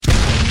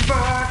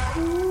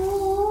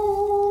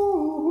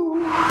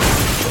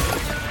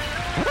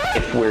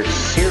if we're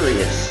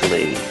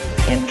seriously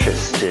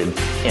interested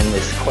in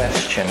this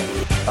question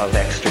of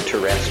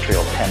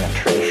extraterrestrial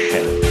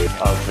penetration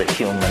of the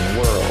human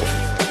world,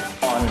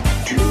 on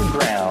two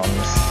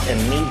grounds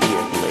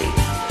immediately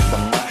the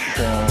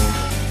mushroom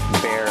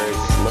bears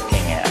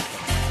looking at.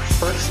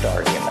 First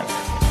argument,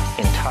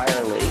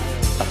 entirely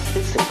a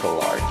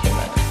physical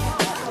argument.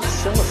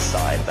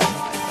 Psilocybin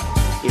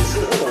is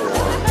for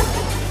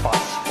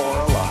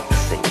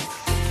phosphoryloxy,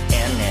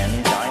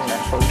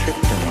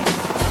 N,N-dimethyltryptamine.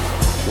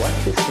 What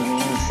this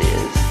means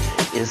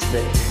is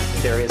that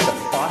there is a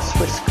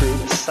phosphorus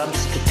group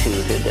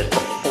substituted at the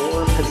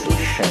 4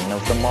 position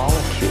of the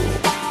molecule.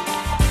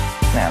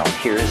 Now,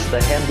 here's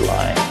the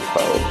headline,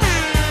 folks.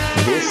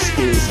 This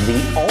is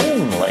the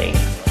only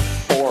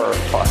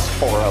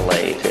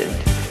 4-phosphorylated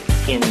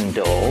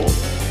indole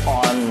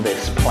on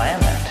this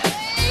planet.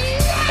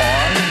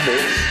 On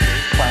this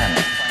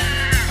planet.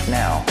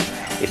 Now,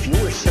 if you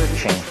were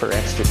searching for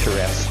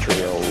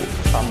extraterrestrial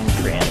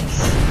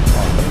thumbprints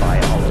on the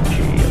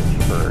biology of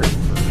Earth,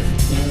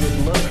 you would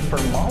look for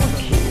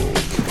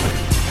molecules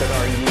that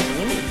are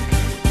unique,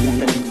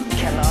 that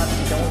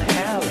don't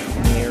have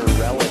mere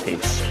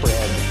relative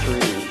spread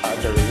through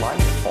other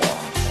life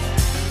forms.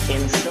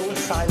 In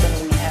psilocybin,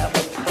 we have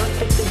a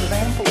perfect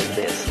example of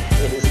this.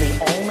 It is the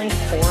only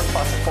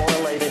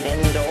 4-phosphorylated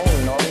indole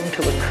known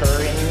to occur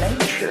in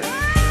nature.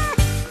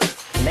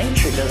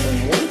 Nature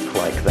doesn't work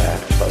like that,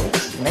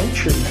 folks.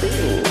 Nature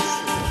builds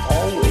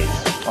always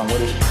on what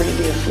has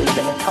previously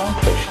been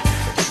accomplished.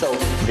 So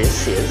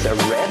this is a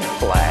red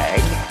flag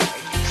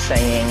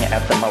saying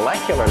at the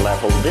molecular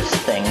level, this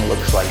thing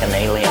looks like an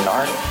alien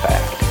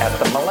artifact at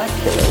the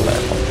molecular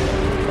level.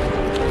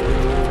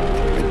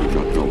 I do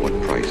not know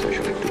what price I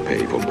shall have to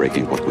pay for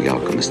breaking what we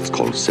alchemists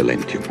call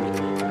silentium.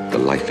 The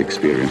life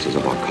experiences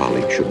of our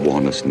colleagues should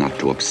warn us not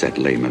to upset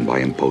laymen by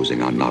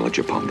imposing our knowledge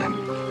upon them.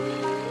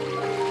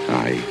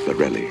 I,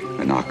 Varelli,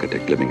 an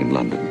architect living in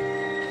London,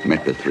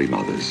 met the 3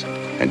 mothers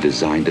and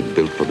designed and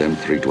built for them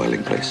 3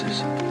 dwelling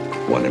places.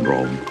 One in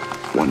Rome,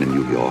 one in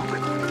New York,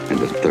 and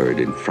the 3rd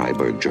in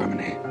Freiburg,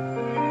 Germany.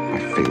 I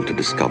failed to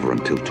discover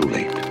until too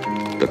late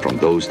that from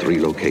those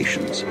 3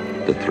 locations,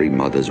 the 3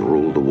 mothers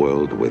ruled the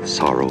world with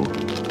sorrow,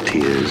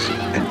 tears,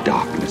 and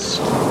darkness.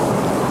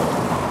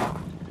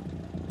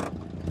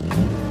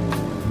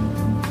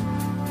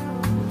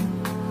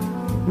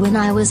 When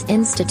I was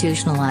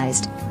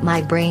institutionalized,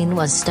 my brain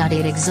was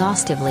studied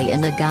exhaustively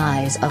in the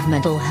guise of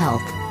mental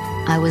health.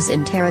 I was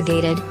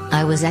interrogated,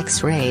 I was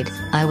x-rayed,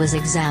 I was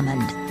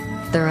examined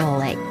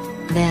thoroughly.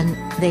 Then,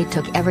 they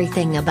took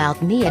everything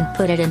about me and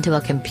put it into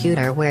a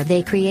computer where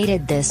they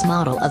created this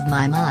model of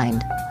my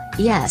mind.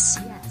 Yes.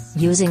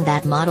 Using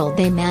that model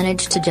they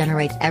managed to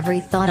generate every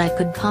thought I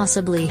could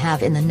possibly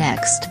have in the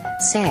next,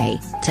 say,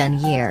 10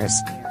 years.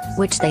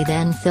 Which they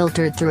then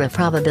filtered through a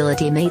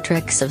probability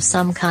matrix of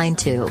some kind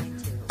to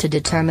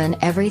determine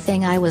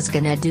everything I was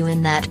gonna do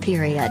in that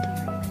period.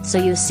 So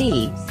you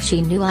see,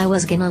 she knew I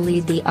was gonna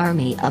lead the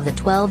army of the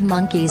 12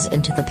 monkeys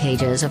into the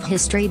pages of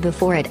history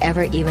before it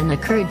ever even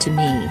occurred to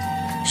me.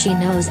 She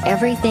knows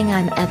everything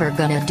I'm ever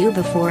gonna do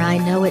before I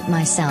know it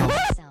myself.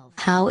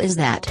 How is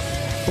that?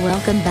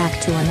 Welcome back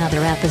to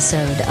another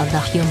episode of the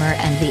Humor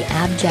and the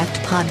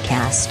Abject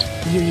podcast,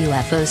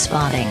 UFO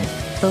spotting,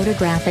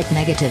 photographic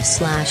negative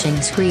slashing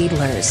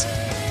screedlers.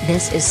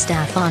 This is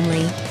Staff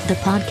Onley, the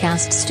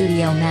podcast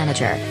studio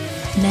manager.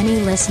 Many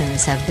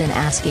listeners have been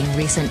asking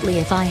recently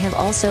if I have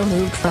also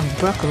moved from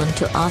Brooklyn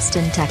to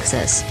Austin,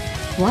 Texas.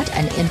 What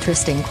an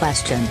interesting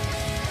question.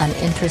 An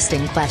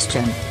interesting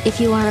question, if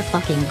you are a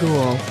fucking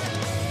ghoul.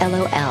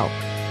 LOL.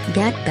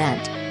 Get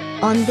bent.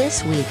 On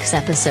this week's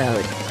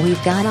episode,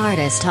 we've got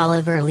artist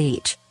Oliver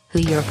Leach, who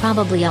you're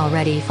probably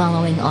already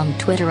following on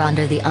Twitter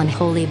under the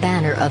unholy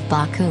banner of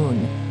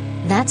Bakun.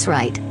 That's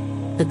right.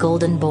 The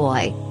Golden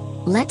Boy.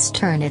 Let's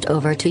turn it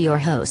over to your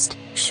host,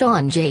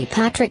 Sean J.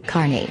 Patrick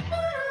Carney.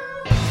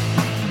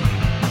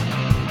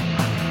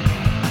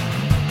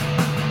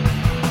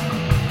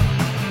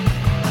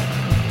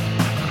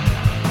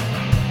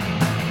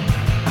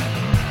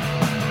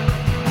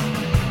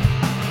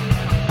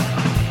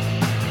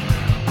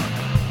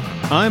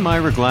 I'm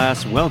Ira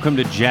Glass. Welcome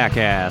to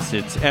Jackass.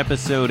 It's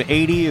episode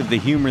 80 of the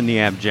Humor and the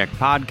Abject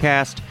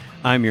podcast.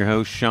 I'm your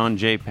host, Sean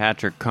J.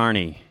 Patrick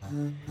Carney.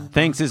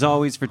 Thanks as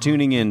always for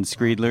tuning in,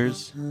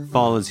 Screedlers.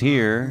 Fall is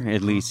here,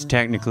 at least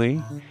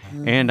technically,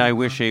 and I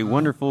wish a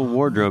wonderful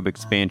wardrobe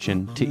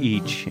expansion to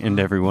each and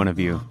every one of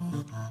you.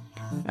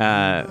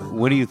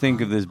 What do you think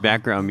of this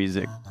background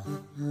music?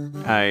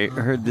 I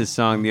heard this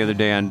song the other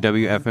day on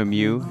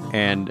WFMU,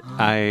 and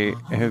I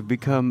have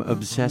become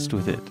obsessed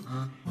with it.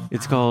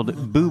 It's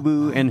called Boo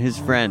Boo and His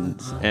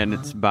Friends, and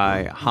it's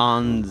by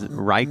Hans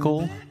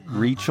Reichel,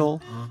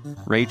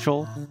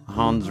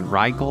 Hans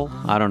Reichel,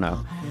 I don't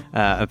know.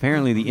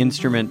 Apparently the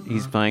instrument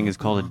he's playing is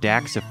called a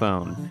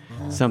daxophone,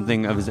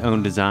 something of his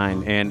own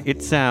design, and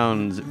it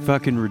sounds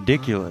fucking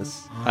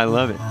ridiculous. I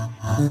love it.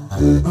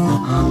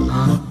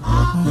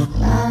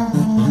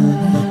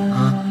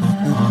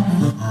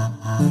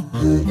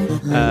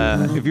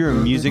 If you're a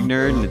music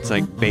nerd and it's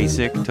like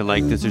basic to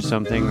like this or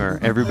something, or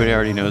everybody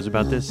already knows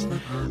about this,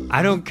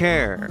 I don't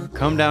care.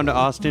 Come down to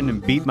Austin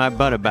and beat my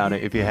butt about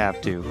it if you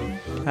have to.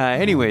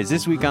 Anyways,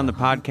 this week on the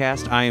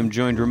podcast, I am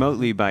joined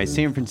remotely by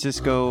San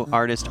Francisco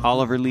artist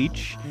Oliver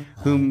Leach,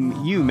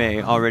 whom you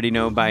may already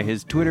know by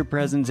his Twitter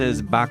presence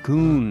as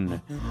Bakun.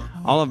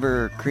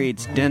 Oliver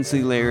creates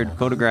densely layered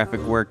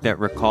photographic work that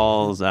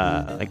recalls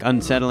like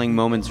unsettling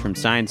moments from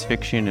science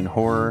fiction and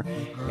horror,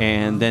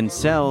 and then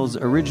sells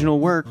original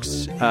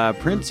works,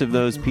 prints of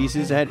those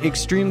pieces at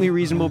extremely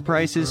reasonable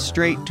prices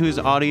straight to his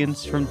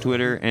audience from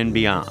Twitter and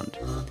beyond.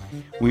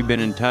 We've been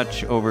in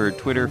touch over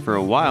Twitter for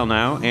a while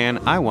now, and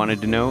I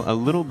wanted to know a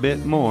little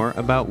bit more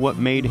about what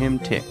made him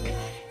tick.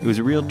 It was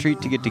a real treat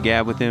to get to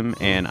gab with him,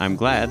 and I'm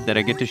glad that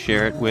I get to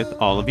share it with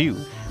all of you.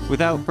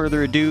 Without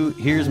further ado,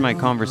 here's my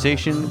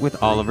conversation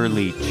with Oliver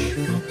Leach.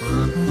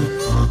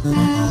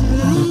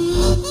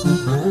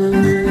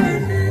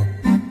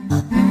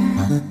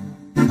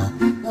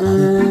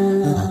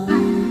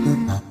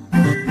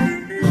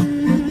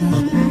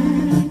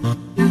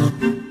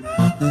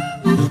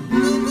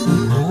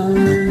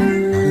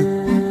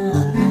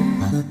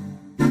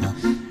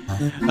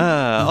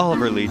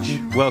 Oliver Leach,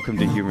 welcome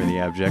to Humor the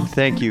Abject.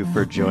 Thank you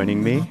for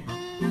joining me.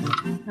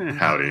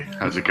 Howdy.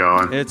 How's it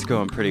going? It's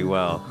going pretty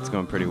well.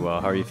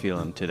 How are you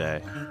feeling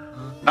today?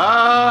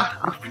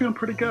 I'm feeling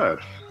pretty good.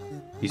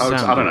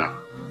 I don't know.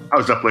 I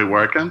was up late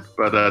working,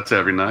 but it's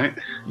every night.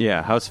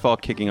 Yeah, how's fall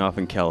kicking off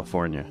in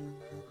California?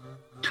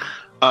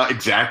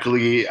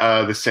 Exactly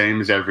the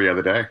same as every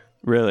other day.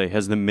 Really?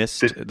 Has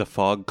the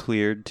fog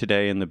cleared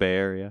today in the Bay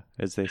Area,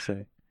 as they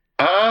say?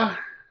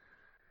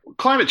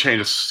 Climate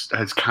change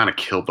has kind of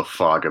killed the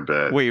fog a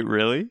bit. Wait,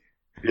 really?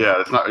 Yeah,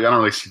 it's not. I don't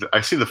really see.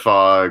 I see the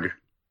fog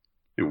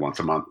maybe once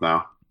a month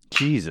now.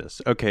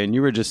 Jesus. Okay, and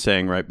you were just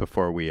saying right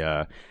before we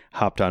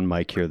hopped on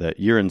mic here that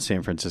you're in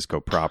San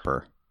Francisco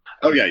proper.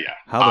 Oh yeah.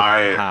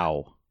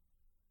 How?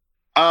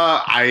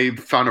 I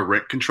found a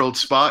rent-controlled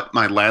spot.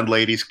 My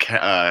landlady's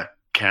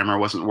camera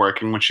wasn't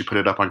working when she put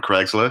it up on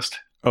Craigslist.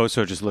 Oh,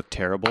 so it just looked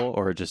terrible,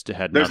 or it just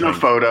had There's nothing? no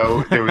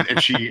photo.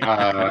 And she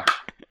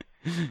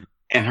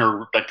and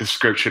her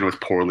description was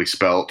poorly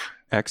spelt.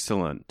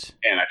 Excellent.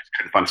 And I just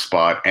couldn't find a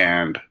spot,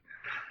 and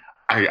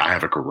I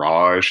have a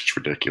garage. It's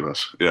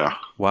ridiculous. Yeah.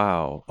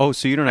 Wow. Oh,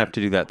 so you don't have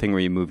to do that thing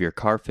where you move your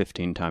car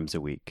 15 times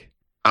a week.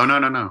 Oh,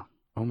 no.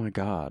 Oh, my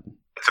God.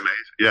 It's amazing.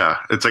 Yeah.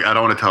 It's like I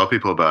don't want to tell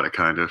people about it,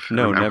 kind of.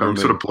 No, never. I'm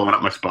sort of blowing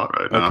up my spot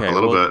right now a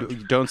little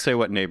bit. Don't say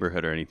what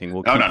neighborhood or anything.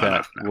 We'll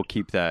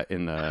keep that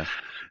in the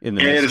And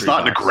it's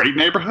not in a great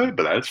neighborhood,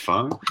 but that's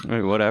fun.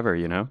 Whatever,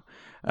 you know.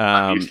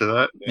 I'm used to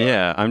that.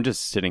 Yeah, I'm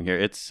just sitting here.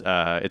 It's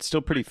still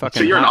pretty fucking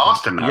So you're hot. in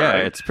Austin now, Yeah,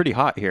 right? It's pretty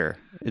hot here.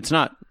 It's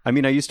not, I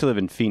mean, I used to live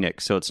in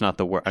Phoenix, so it's not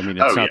the worst. I mean,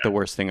 it's not the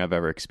worst thing I've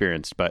ever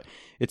experienced, but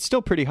it's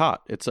still pretty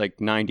hot. It's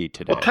like 90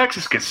 today. Well,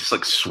 Texas gets just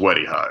like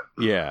sweaty hot.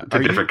 Yeah. It's a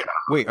different kind.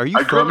 Wait, are you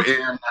I from? grew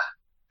up in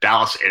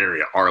Dallas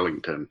area,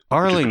 Arlington.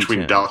 Which is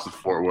between Dallas and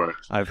Fort Worth.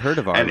 I've heard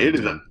of Arlington. And it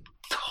is a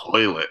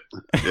toilet.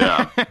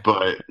 Yeah,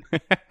 but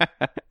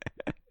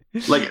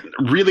like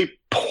really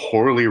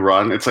poorly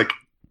run. It's like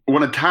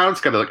when a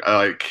town's got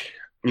a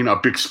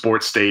big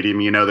sports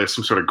stadium, there's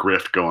some sort of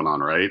grift going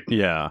on, right?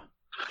 Yeah.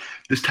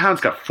 This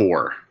town's got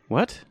 4.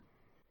 What?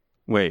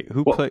 Wait,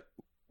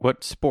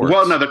 what sport?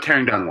 Well, no, they're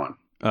tearing down one.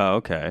 Oh,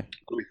 okay.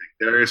 Let me think.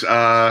 There's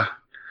the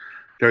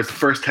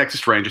first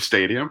Texas Rangers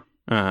stadium.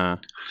 Uh-huh.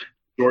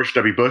 George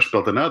W. Bush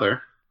built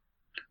another,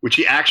 which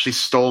he actually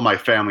stole my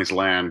family's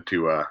land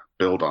to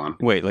build on.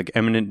 Wait, like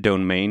eminent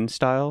domain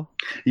style?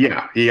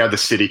 Yeah, he had the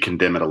city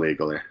condemn it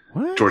illegally.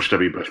 What? George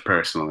W. Bush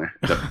personally.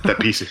 That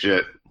piece of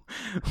shit.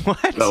 What?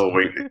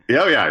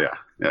 Yeah.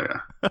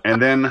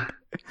 And then,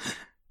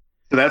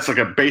 so that's like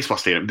a baseball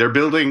stadium. They're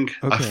building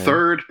a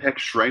third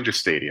Texas Ranger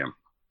stadium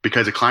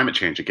because of climate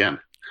change again.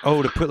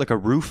 Oh, to put like a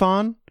roof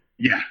on?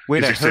 Yeah.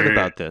 Wait, I heard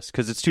about this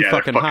because it's too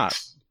fucking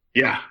hot.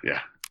 Yeah.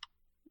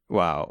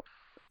 Wow.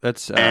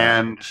 That's,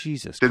 and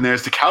Jesus. Then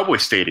there's the Cowboy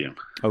Stadium.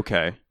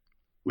 Okay.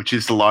 Which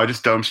is the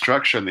largest dome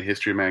structure in the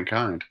history of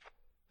mankind.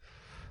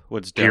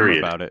 What's dumb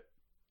about it?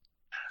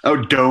 Oh,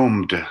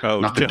 domed. Oh,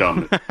 not the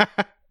dumb.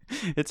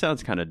 It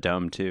sounds kind of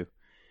dumb, too.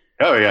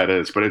 Oh, yeah, it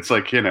is. But it's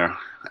like, it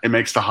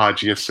makes the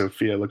Hagia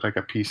Sophia look like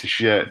a piece of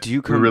shit. We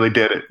really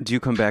did it. Do you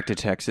come back to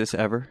Texas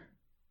ever?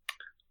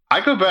 I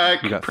go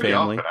back pretty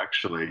family? often,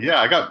 actually. Yeah,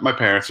 I got my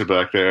parents are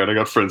back there, and I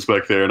got friends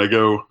back there, and I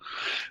go.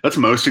 That's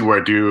mostly where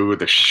I do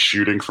the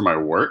shooting for my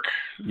work.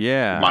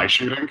 Yeah, my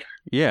shooting.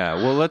 Yeah,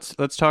 well, let's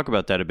talk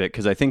about that a bit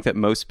because I think that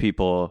most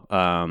people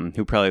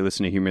who probably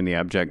listen to Humor in the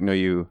Abject know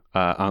you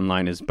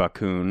online as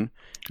Bakun.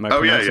 Am I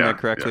pronouncing that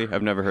correctly? Yeah.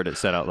 I've never heard it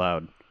said out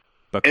loud.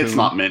 Bakun. It's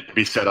not meant to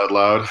be said out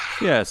loud.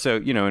 Yeah, so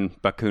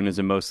and Bakun is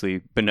a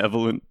mostly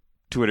benevolent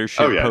Twitter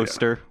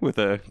poster with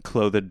a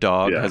clothed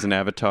dog as an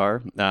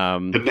avatar.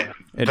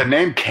 The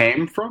name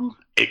came from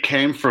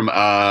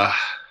a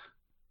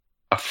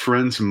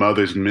friend's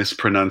mother's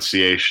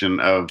mispronunciation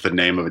of the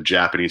name of a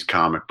Japanese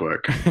comic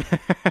book.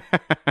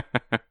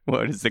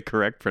 What is the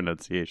correct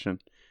pronunciation?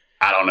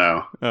 I don't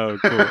know. Oh,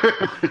 cool.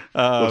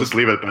 We'll just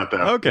leave it at that,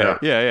 though. Okay.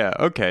 Yeah.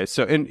 Okay.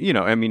 So, and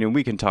and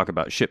we can talk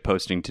about shit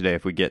posting today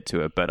if we get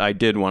to it, but I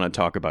did want to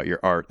talk about your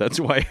art. That's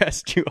why I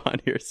asked you on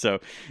here. So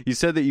you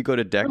said that you go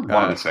to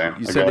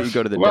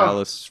the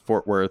Dallas,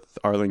 Fort Worth,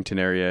 Arlington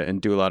area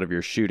and do a lot of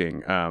your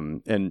shooting.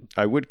 And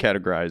I would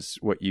categorize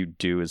what you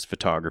do as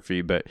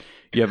photography, but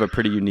you have a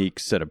pretty unique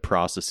set of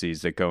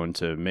processes that go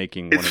into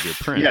making one of your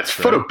prints. Yeah, it's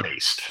right?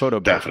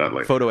 photo-based.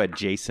 Definitely. Photo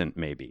adjacent,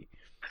 maybe.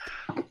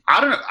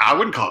 I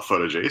wouldn't call it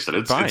photo adjacent.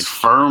 It's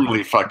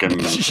firmly fucking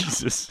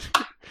Jesus.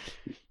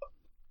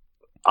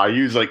 I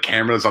use like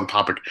cameras on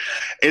top of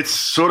it's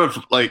sort of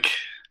like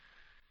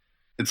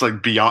it's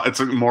like beyond it's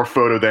like more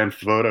photo than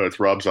photo. It's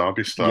Rob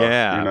Zombie stuff.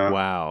 Yeah. You know?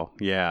 Wow.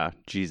 Yeah.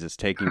 Jesus,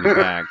 taking me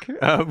back.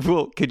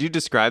 Well, could you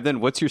describe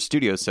then what's your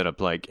studio setup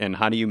like and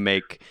how do you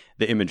make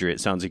the imagery? It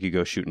sounds like you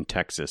go shoot in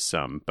Texas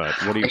some, but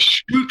what do you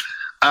shoot?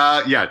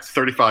 Yeah, it's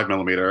 35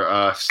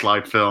 millimeter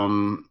slide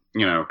film,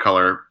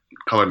 color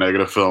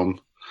negative film,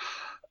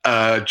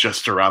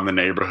 just around the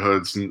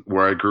neighborhoods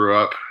where I grew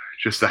up,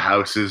 just the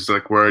houses,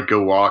 like where I'd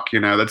go walk,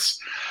 it's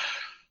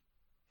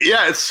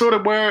sort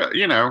of where,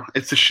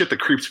 it's the shit that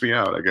creeps me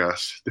out, I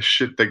guess.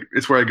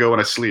 It's where I go when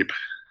I sleep.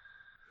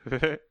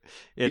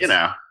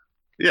 Yeah.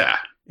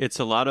 It's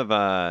a lot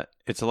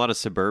of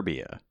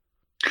suburbia.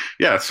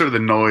 Yeah, it's sort of the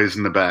noise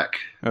in the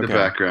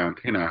background,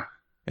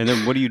 And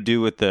then what do you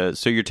do with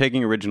so you're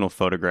taking original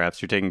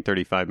photographs, you're taking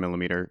 35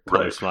 millimeter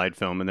color slide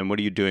film, and then what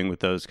are you doing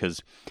with those?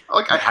 Because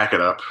I hack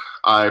it up.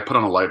 I put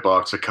on a light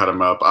box, I cut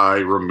them up, I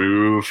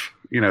remove,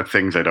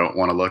 things I don't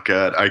want to look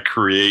at. I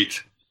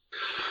create,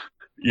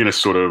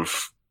 sort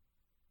of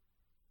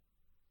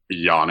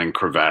yawning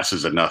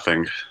crevasses of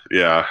nothing.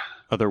 Yeah.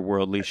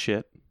 Otherworldly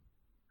shit.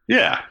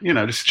 Yeah.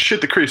 Just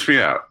shit that creeps me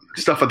out.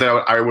 Stuff that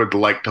I would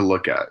like to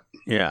look at.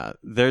 Yeah,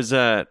 you've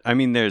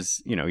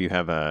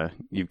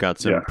got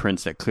some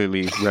prints that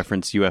clearly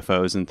reference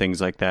UFOs and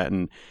things like that.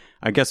 And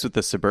I guess with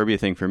the suburbia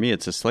thing for me,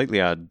 it's a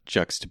slightly odd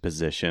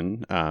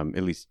juxtaposition,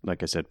 at least,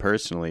 like I said,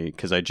 personally,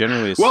 because I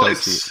generally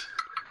associate...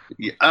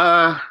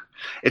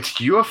 it's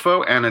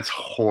UFO and it's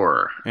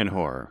horror. And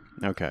horror.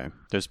 Okay.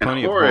 There's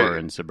plenty of horror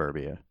in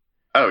suburbia.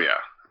 Oh, yeah.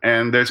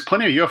 And there's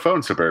plenty of UFO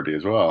in suburbia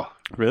as well.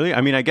 Really?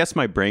 I mean, I guess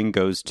my brain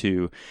goes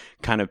to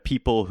kind of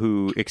people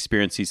who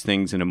experience these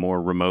things in a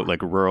more remote,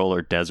 like rural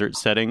or desert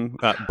setting.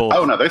 Both.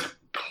 Oh, no, there's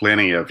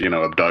plenty of,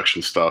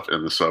 abduction stuff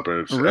in the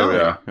suburbs. Really?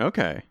 Oh, yeah.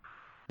 Okay.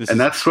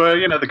 That's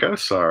where, the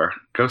ghosts are.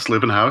 Ghosts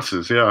live in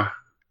houses, yeah.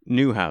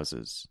 New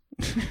houses.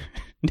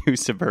 New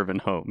suburban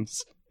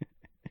homes.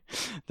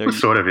 They're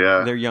sort of,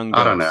 yeah. They're young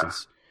ghosts. I don't know.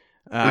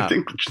 I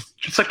think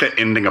just like the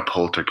ending of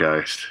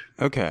Poltergeist.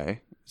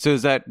 Okay. So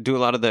do a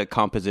lot of the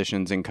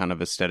compositions and kind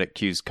of aesthetic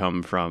cues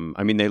come from,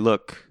 I mean,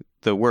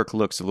 the work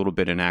looks a little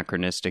bit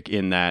anachronistic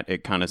in that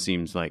it kind of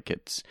seems like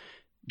it's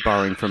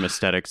borrowing from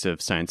aesthetics of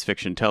science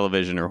fiction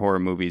television or horror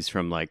movies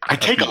from like I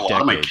take a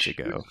lot of my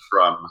cues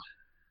from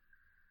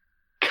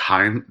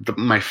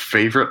my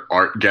favorite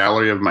art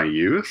gallery of my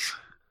youth.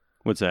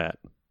 What's that?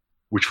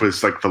 Which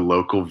was like the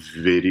local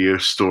video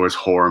store's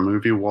horror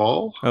movie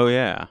wall. Oh,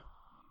 yeah.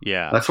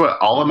 Yeah. That's what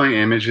all of my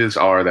images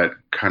are, that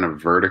kind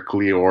of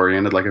vertically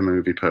oriented like a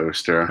movie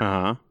poster.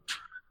 Uh-huh.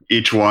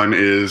 Each one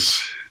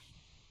is,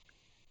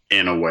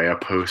 in a way, a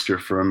poster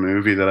for a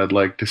movie that I'd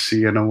like to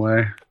see in a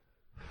way.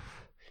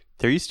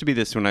 There used to be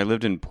this, when I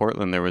lived in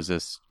Portland, there was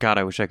this, God,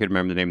 I wish I could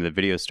remember the name of the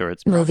video store.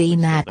 It's Movie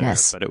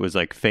Madness. But it was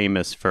like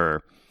famous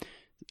for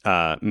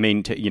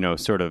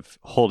sort of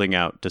holding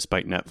out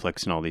despite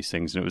Netflix and all these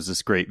things. And it was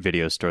this great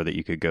video store that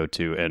you could go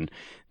to. And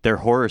their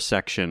horror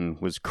section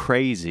was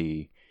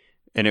crazy.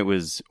 And it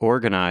was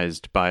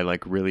organized by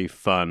like really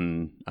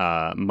fun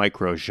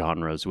micro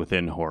genres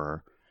within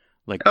horror.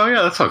 Like, oh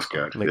yeah, that sounds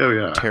good. Like, oh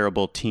yeah,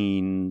 Terrible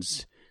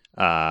Teens,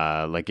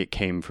 like It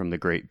Came from the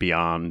Great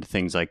Beyond,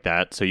 things like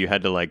that. So you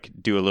had to like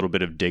do a little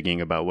bit of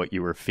digging about what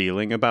you were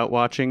feeling about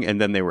watching,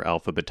 and then they were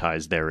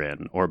alphabetized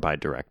therein or by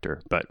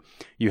director. But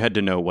you had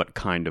to know what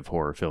kind of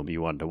horror film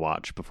you wanted to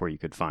watch before you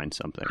could find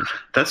something.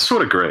 That's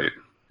sort of great.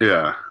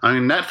 Yeah, I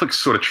mean, Netflix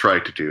sort of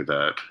tried to do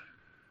that.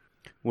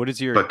 What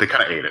is your? But they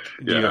kind of ate it.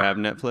 Do you have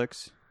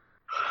Netflix?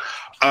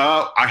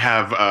 I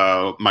have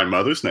my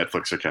mother's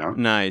Netflix account.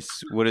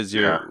 Nice. What is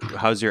your? Yeah.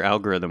 How's your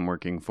algorithm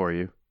working for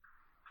you?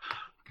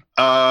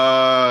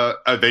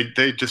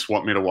 They just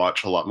want me to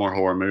watch a lot more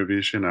horror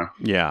movies.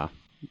 Yeah.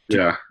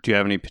 Do you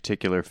have any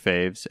particular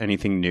faves?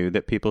 Anything new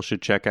that people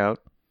should check out?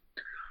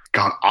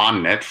 God,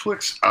 on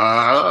Netflix?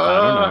 I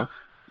don't know.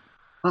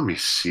 Let me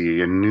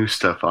see. New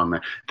stuff on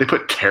there. They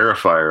put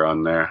Terrifier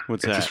on there.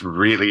 What's that? It's this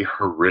really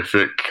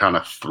horrific kind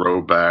of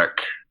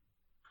throwback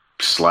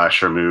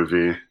slasher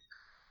movie.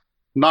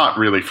 Not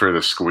really for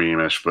the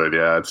squeamish, but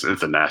yeah, it's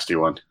a nasty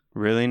one.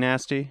 Really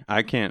nasty?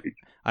 I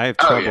have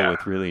trouble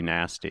with really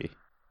nasty.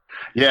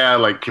 Yeah,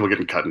 like people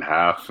getting cut in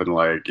half and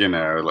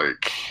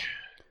like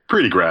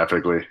pretty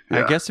graphically.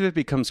 Yeah. I guess if it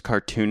becomes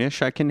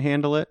cartoonish, I can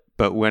handle it.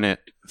 But when it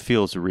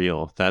feels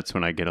real, that's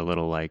when I get a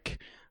little like,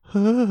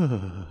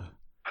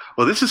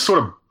 Well, this is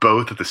sort of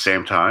both at the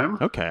same time.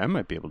 Okay, I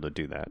might be able to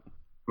do that.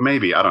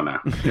 Maybe, I don't know.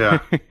 Yeah.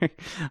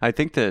 I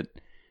think that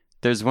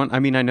there's one. I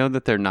mean, I know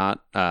that they're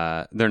not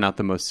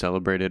the most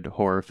celebrated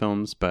horror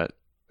films, but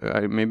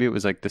maybe it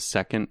was like the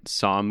second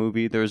Saw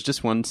movie. There was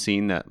just one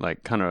scene that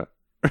like kind of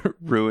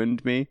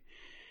ruined me,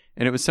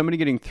 and it was somebody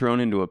getting thrown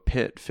into a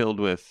pit filled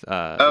with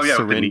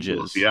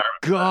syringes. Yeah,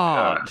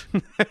 God,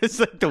 it's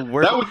like the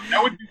worst.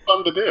 That would be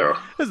fun to do.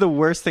 It's the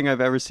worst thing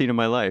I've ever seen in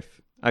my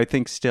life. I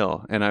think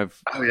still, and I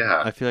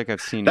feel like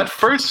I've seen that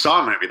first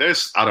Saw movie.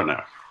 I don't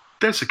know.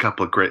 There's a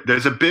couple of great.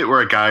 There's a bit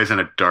where a guy's in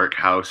a dark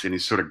house and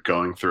he's sort of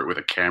going through it with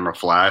a camera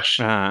flash.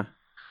 To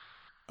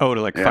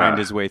find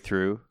his way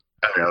through.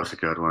 Oh, yeah, that was a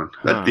good one.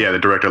 The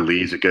director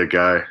Lee's a good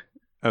guy.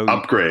 Oh,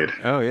 Upgrade.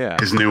 Oh yeah,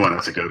 his new one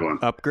is a good one.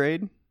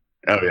 Upgrade.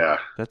 Oh yeah,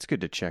 that's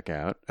good to check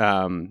out.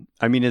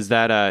 I mean, is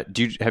that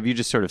have you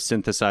just sort of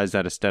synthesized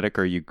that aesthetic,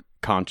 or are you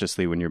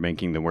consciously, when you're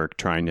making the work,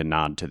 trying to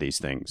nod to these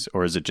things,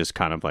 or is it just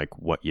kind of like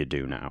what you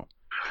do now?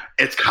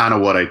 It's kind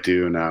of what I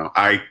do now.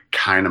 I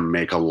kind of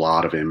make a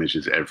lot of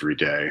images every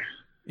day.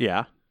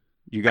 Yeah,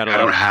 you got. I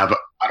don't have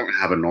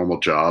a normal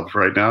job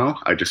right now.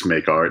 I just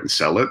make art and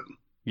sell it.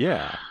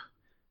 Yeah.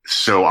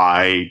 So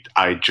I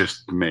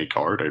just make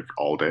art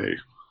all day.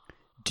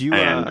 Do you?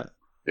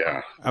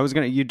 Yeah.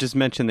 You just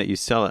mentioned that you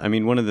sell it. I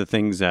mean, one of the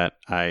things that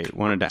I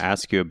wanted to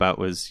ask you about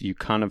was you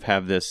kind of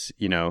have this,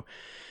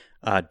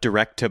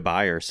 direct to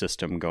buyer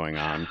system going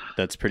on.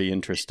 That's pretty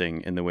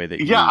interesting in the way that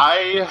you... Yeah,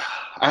 I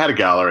had a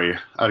gallery.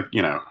 I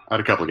had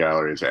a couple of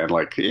galleries, and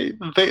like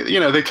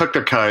they took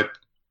their cut,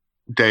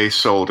 they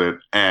sold it,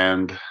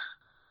 and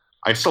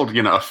I sold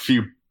a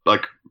few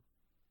like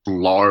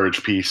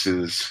large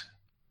pieces,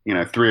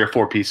 3 or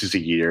 4 pieces a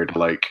year to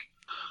like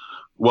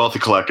wealthy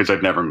collectors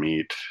I'd never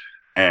meet.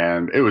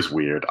 And it was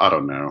weird. I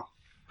don't know.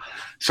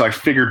 So I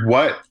figured,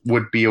 what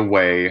would be a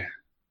way,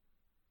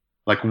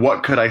 like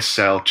what could I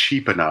sell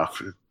cheap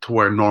enough to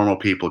where normal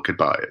people could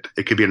buy it?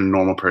 It could be in a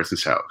normal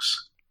person's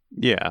house.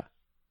 Yeah.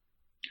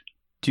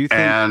 Do you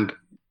think... And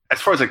as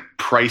far as like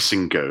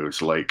pricing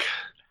goes, like,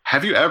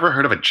 have you ever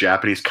heard of a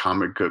Japanese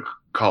comic book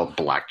called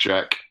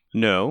Blackjack?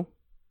 No.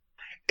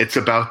 It's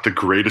about the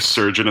greatest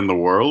surgeon in the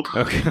world.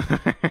 Okay.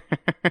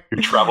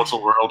 Who travels the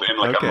world in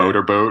like a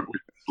motorboat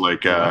with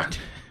like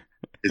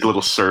his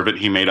little servant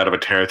he made out of a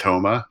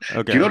teratoma.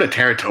 Okay. Do you know what a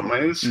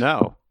teratoma is?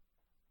 No.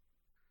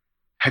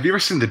 Have you ever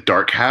seen The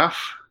Dark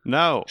Half?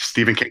 No.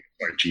 Stephen King.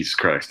 Oh, Jesus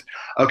Christ.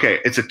 Okay,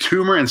 it's a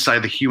tumor inside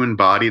the human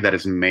body that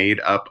is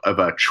made up of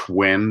a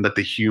twin that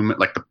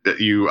that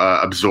you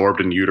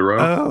absorbed in utero.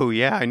 Oh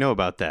yeah, I know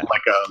about that.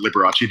 Like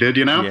Liberace did,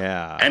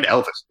 Yeah. And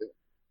Elvis did.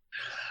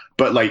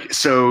 But like,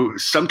 so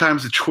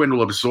sometimes the twin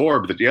will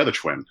absorb the other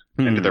twin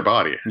into their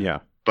body. Yeah.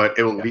 But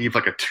it will leave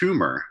like a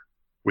tumor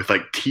with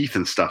like teeth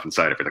and stuff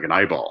inside of it, like an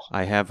eyeball.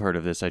 I have heard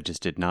of this. I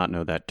just did not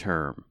know that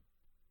term.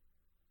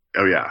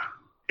 Oh yeah.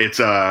 It's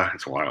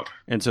wild.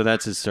 And so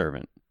that's his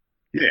servant.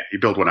 Yeah, he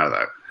built one out of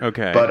that.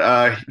 Okay.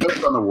 But he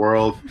goes around the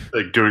world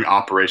like doing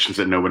operations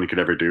that nobody could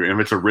ever do. And if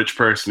it's a rich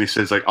person, he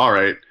says like, all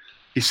right,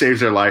 he saves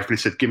their life and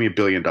he said, give me $1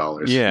 billion.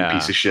 Yeah. You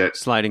piece of shit.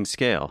 Sliding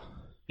scale.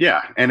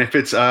 Yeah. And if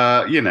it's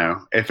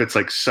if it's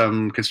like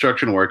some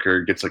construction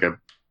worker gets like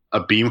a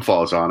beam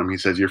falls on him, he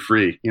says, you're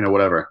free,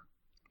 whatever.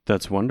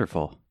 That's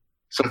wonderful.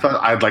 So I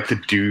thought I'd like to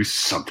do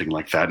something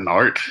like that in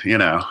art,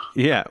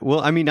 Yeah.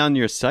 Well, I mean, on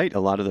your site, a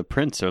lot of the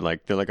prints are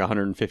like, they're like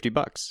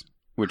 $150,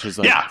 which is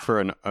like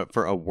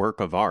for a work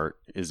of art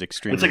is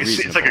extremely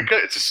reasonable.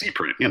 It's a C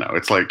print,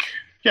 It's like,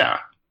 yeah.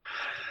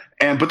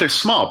 But they're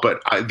small, but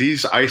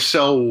I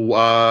sell,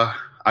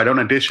 I don't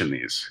edition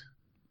these.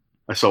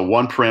 I sell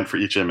one print for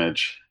each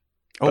image.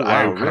 Oh,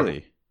 wow,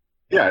 really?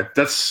 Yeah,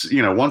 that's,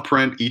 one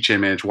print, each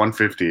image,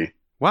 $150.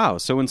 Wow.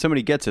 So when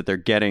somebody gets it, they're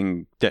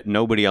getting that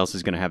nobody else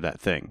is going to have that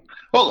thing.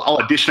 Well, I'll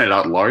edition it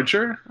out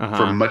larger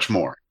for much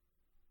more.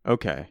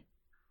 Okay.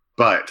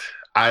 But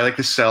I like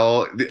to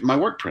sell my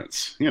work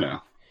prints, Yeah.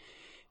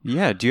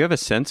 Do you have a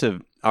sense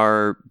of,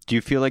 do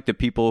you feel like the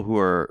people who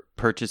are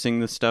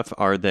purchasing this stuff,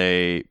 are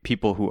they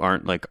people who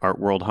aren't like art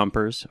world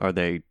humpers? Are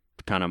they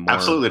kind of more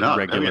Absolutely not.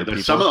 regular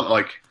people? Some of them,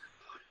 like,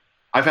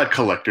 I've had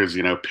collectors,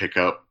 pick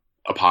up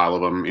a pile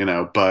of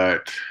them,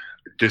 but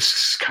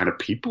just kind of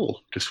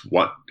people just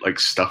want like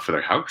stuff for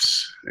their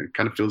house. It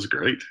kind of feels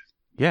great.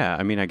 Yeah,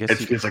 I mean, I guess it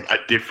feels like a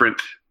different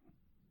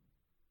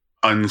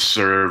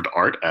unserved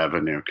art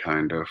avenue,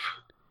 kind of.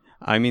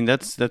 I mean,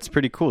 that's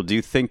pretty cool. Do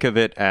you think of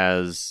it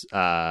as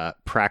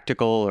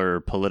practical or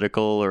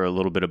political or a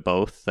little bit of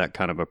both, that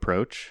kind of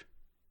approach?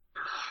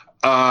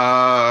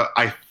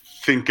 I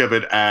think of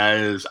it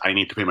as I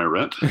need to pay my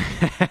rent.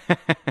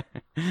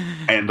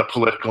 And the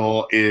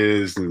political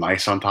is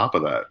nice on top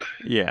of that.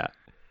 Yeah.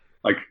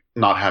 Like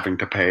not having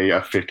to pay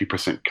a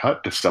 50%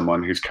 cut to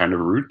someone who's kind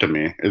of rude to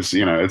me is,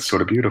 it's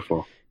sort of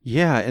beautiful.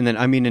 Yeah. And then,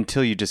 I mean,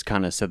 until you just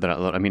kind of said that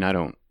out loud, I mean, I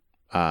don't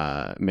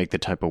make the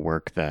type of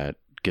work that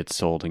gets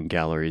sold in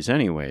galleries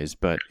anyways,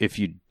 but if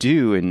you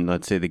do, and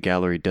let's say the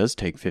gallery does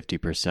take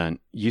 50%,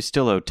 you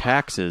still owe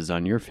taxes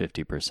on your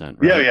 50%,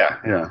 right?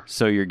 Yeah.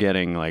 So you're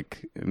getting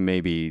like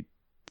maybe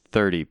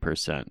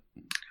 30%.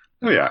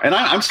 Oh yeah. And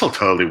I'm still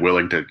totally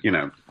willing to,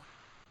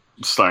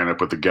 sign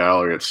up with the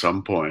gallery at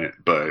some point,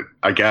 but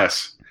I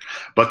guess.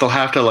 But they'll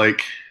have to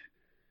like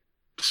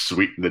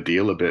sweeten the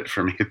deal a bit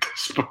for me at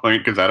this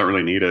point because I don't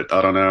really need it.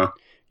 I don't know.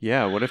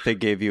 Yeah, what if they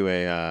gave you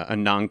a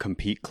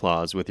non-compete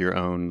clause with your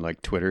own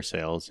like Twitter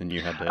sales, and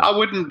you had to? I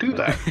wouldn't do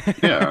that.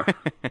 Yeah,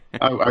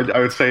 I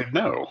would say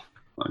no.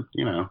 Like,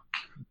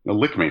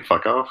 lick me,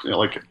 fuck off.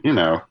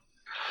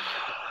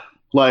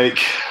 Like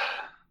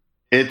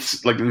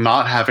it's like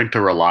not having to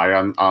rely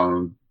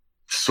on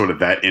sort of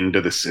that end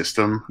of the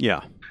system.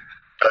 Yeah,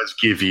 does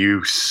give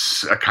you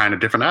a kind of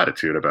different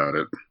attitude about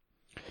it.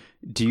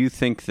 Do you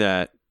think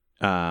that?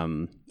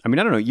 I mean,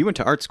 I don't know. You went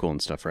to art school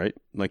and stuff, right?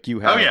 Like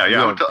you have. Oh yeah.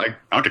 I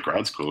went to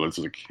grad school. It's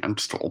like I'm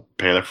still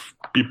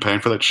be paying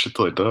for that shit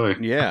till I die.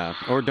 Yeah,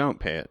 or don't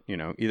pay it.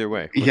 Either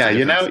way. Yeah,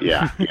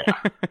 yeah.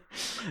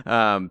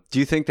 Do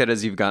you think that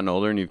as you've gotten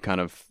older and you've kind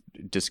of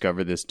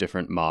discovered this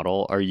different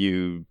model, are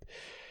you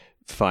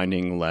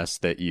finding less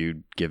that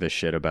you give a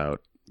shit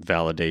about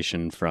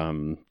validation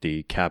from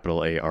the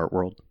capital A art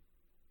world?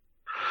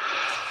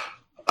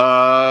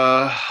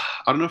 I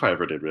don't know if I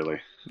ever did really.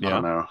 Yeah. I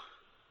don't know.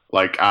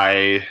 Like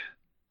I'm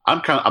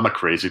a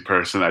crazy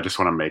person. I just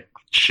want to make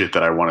shit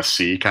that I want to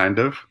see, kind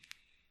of.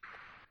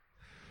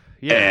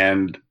 Yeah.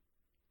 And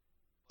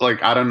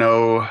like I don't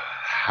know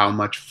how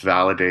much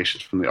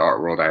validation from the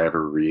art world I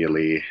ever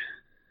really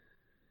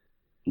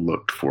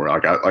looked for.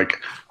 Like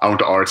I went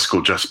to art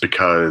school just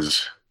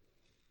because.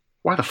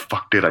 Why the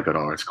fuck did I go to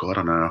art school? I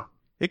don't know.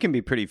 It can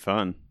be pretty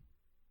fun.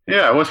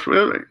 Yeah, it was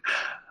really.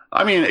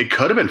 I mean, it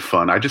could have been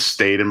fun. I just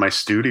stayed in my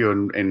studio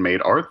and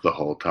made art the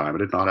whole time. I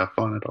did not have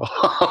fun at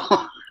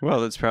all.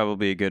 Well, that's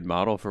probably a good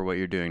model for what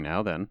you're doing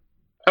now then.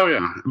 Oh,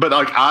 yeah. But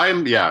like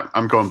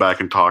I'm going back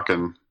and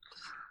talking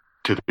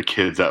to the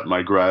kids at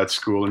my grad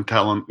school and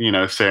telling,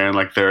 saying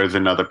like there is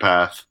another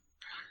path.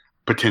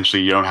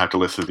 Potentially you don't have to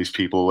listen to these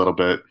people a little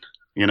bit,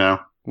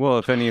 Well,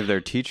 if any of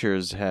their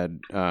teachers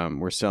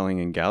were selling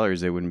in galleries,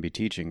 they wouldn't be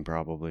teaching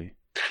probably.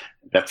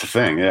 That's the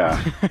thing, yeah.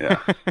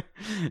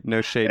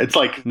 No shade. It's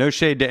like no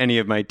shade to any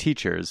of my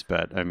teachers,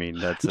 but I mean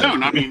that's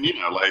I mean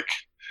like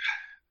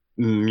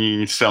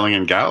selling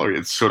in gallery.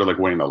 It's sort of like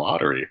winning the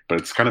lottery, but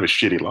it's kind of a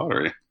shitty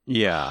lottery.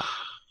 Yeah,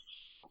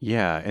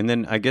 and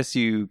then I guess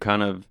you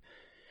kind of,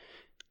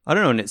 I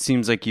don't know, and it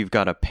seems like you've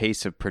got a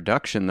pace of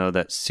production though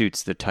that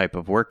suits the type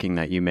of working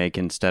that you make.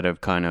 Instead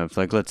of kind of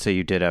like, let's say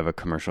you did have a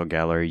commercial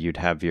gallery, you'd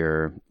have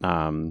your,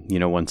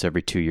 once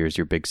every 2 years,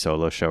 your big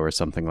solo show or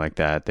something like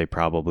that. They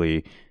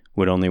probably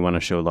would only want to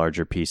show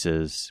larger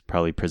pieces,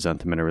 probably present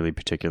them in a really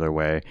particular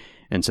way.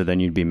 And so then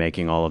you'd be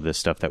making all of this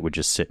stuff that would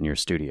just sit in your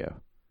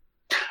studio.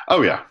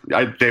 Oh yeah.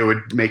 They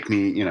would make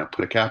me,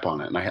 put a cap on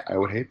it. And I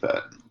would hate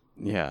that.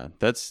 Yeah.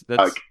 That's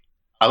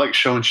I like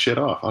showing shit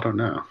off. I don't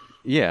know.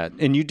 Yeah.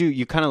 And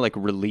you kind of like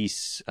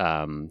release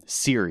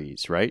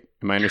series, right?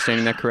 Am I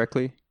understanding that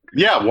correctly?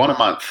 Yeah. One a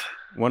month.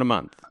 One a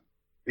month.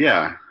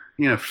 Yeah.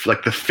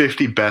 Like the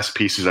 50 best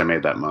pieces I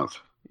made that month.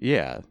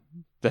 Yeah.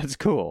 That's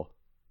cool.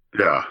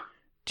 Yeah.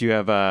 Do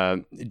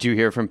you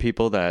hear from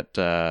people that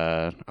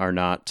are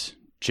not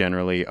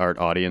generally art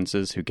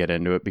audiences who get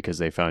into it because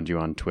they found you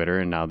on Twitter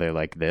and now they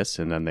like this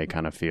and then they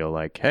kind of feel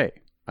like, hey,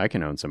 I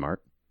can own some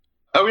art?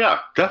 Oh yeah,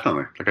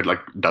 definitely. Like I'd like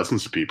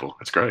dozens of people.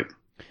 It's great.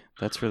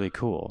 That's really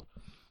cool.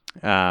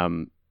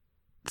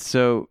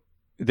 So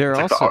there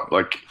are like also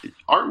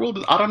art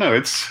world. I don't know.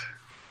 It's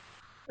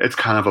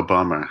kind of a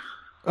bummer.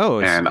 Oh,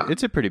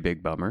 it's a pretty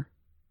big bummer.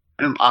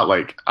 And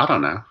I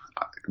don't know.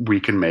 We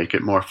can make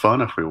it more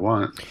fun if we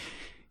want.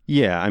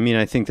 Yeah, I mean,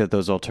 I think that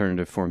those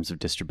alternative forms of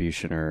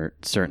distribution are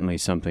certainly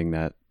something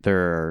that there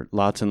are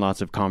lots and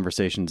lots of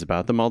conversations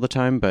about them all the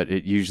time, but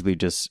it usually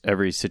just,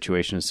 every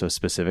situation is so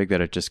specific that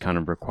it just kind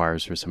of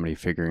requires for somebody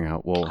figuring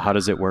out, well, how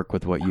does it work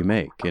with what you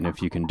make? And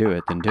if you can do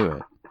it, then do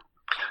it.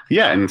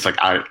 Yeah, and it's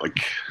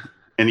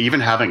and even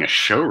having a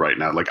show right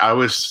now, I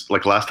was,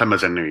 last time I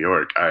was in New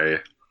York, I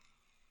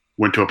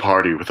went to a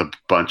party with a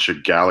bunch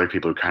of gallery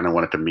people who kind of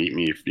wanted to meet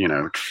me,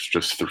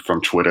 just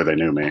from Twitter, they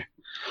knew me.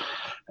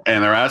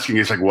 And they're asking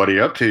us, what are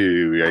you up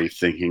to? Are you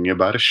thinking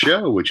about a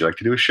show? Would you like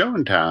to do a show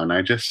in town?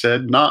 I just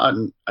said,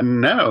 no,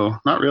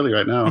 not really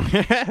right now.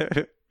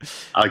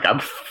 I'm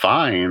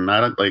fine.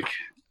 I don't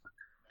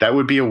that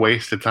would be a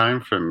waste of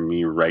time for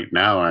me right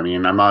now. I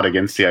mean, I'm not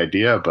against the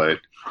idea, but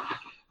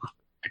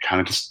I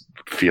kind of just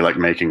feel like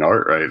making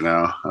art right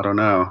now. I don't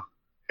know.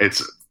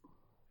 It's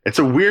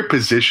a weird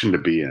position to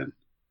be in.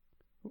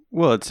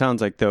 Well, it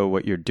sounds like, though,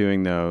 what you're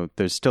doing, though,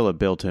 there's still a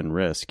built-in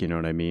risk, you know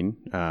what I mean?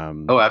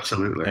 Oh,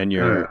 absolutely.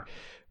 And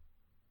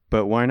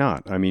but why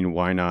not? I mean,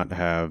 why not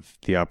have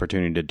the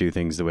opportunity to do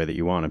things the way that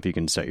you want if you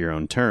can set your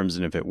own terms,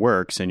 and if it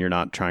works and you're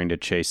not trying to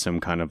chase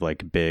some kind of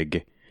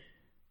big,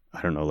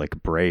 I don't know,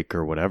 break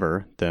or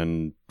whatever,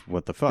 then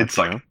what the fuck? It's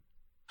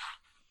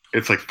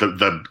it's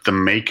the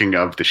making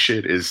of the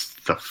shit is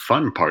the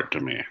fun part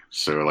to me.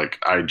 So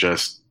I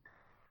just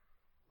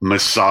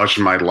massage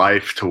my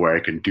life to where I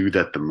can do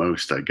that the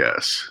most, I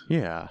guess.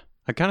 Yeah.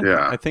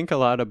 I think a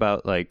lot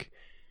about a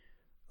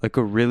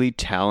really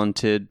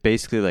talented,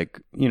 basically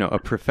a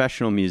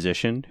professional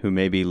musician who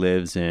maybe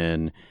lives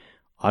in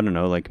I don't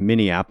know, like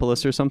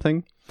Minneapolis or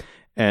something.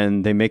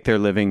 And they make their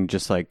living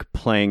just like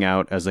playing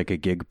out as like a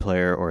gig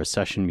player or a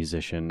session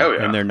musician. Oh,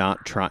 yeah. And they're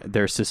not trying,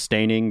 they're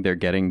sustaining, they're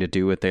getting to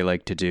do what they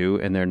like to do.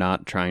 And they're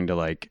not trying to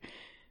like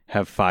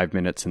have 5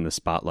 minutes in the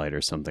spotlight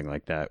or something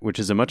like that, which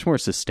is a much more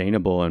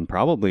sustainable and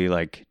probably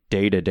like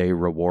day-to-day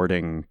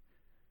rewarding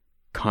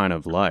kind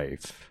of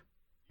life.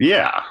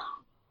 Yeah.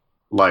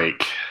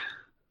 Like,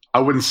 I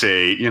wouldn't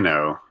say,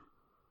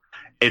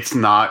 it's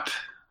not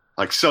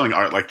like selling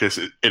art like this.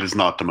 It is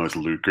not the most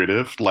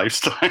lucrative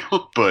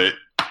lifestyle, but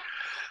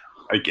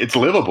like it's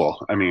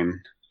livable. I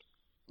mean,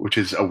 which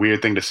is a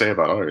weird thing to say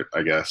about art,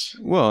 I guess.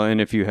 Well, and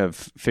if you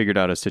have figured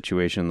out a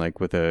situation like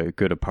with a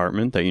good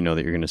apartment that you know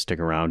that you're going to stick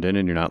around in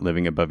and you're not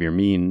living above your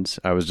means.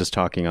 I was just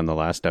talking on the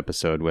last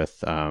episode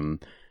with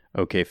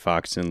OK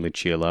Fox and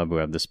Lucia Love, who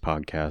have this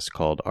podcast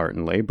called Art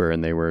and Labor,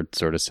 and they were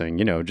sort of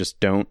saying, just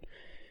don't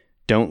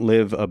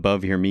live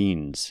above your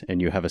means,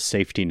 and you have a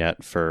safety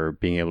net for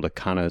being able to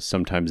kind of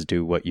sometimes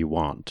do what you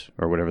want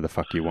or whatever the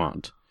fuck you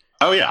want.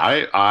 Oh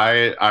yeah,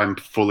 I'm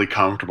fully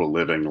comfortable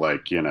living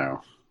like,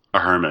 a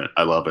hermit.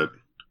 I love it.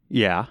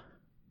 Yeah.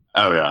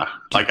 Oh yeah.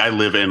 Like I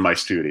live in my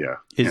studio.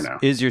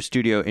 Is your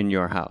studio in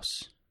your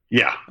house?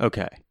 Yeah.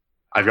 Okay.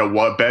 I've got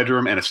one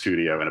bedroom and a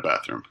studio and a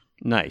bathroom.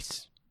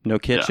 Nice. No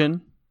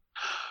kitchen?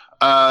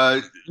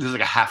 Yeah. There's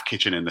like a half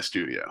kitchen in the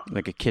studio.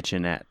 Like a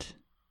kitchenette.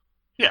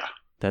 Yeah.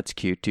 That's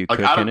cute. Do you like,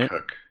 cook I don't in it?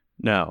 Cook.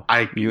 No.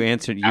 You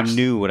answered. You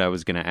knew what I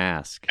was going to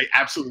ask. I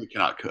absolutely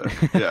cannot cook.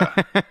 Yeah.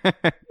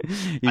 I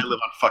live on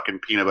fucking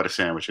peanut butter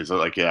sandwiches.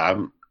 Like,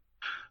 yeah,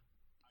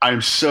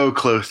 I'm so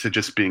close to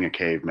just being a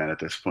caveman at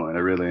this point. I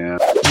really am.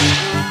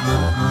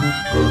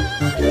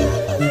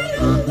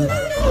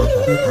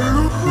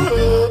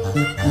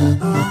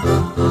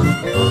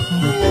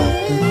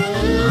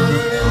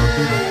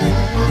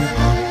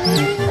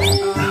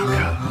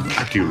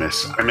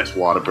 I miss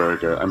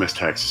Whataburger. I miss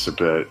Texas a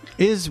bit.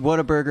 Is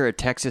Whataburger a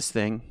Texas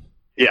thing?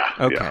 Yeah.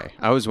 Okay. Yeah.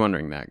 I was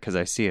wondering that because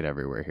I see it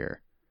everywhere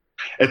here.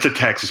 It's a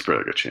Texas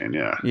burger chain,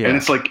 yeah. Yeah. And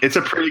it's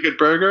a pretty good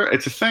burger.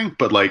 It's a thing,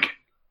 but like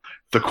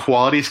the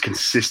quality is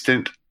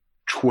consistent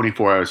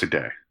 24 hours a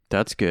day.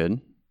 That's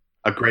good.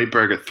 A great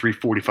burger at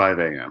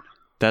 3:45 a.m.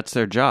 That's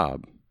their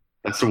job.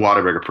 That's the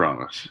Whataburger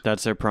promise.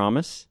 That's their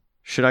promise?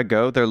 Should I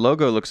go? Their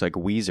logo looks like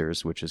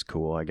Weezer's, which is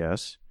cool, I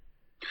guess.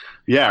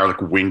 Yeah, or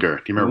like Winger.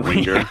 Do you remember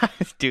Winger?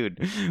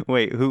 Dude,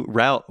 wait,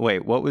 what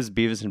was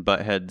Beavis and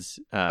Butthead's?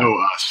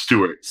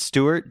 Stewart.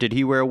 Stewart? Did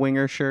he wear a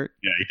Winger shirt?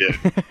 Yeah, he did.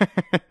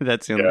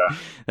 That's the only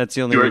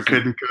Stewart reason.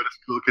 couldn't go to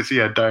school because he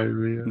had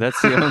diarrhea. That's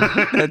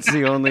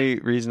the only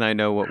reason I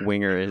know what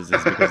Winger is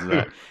because of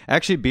that.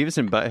 Actually, Beavis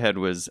and Butthead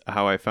was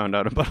how I found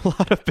out about a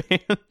lot of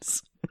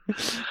bands.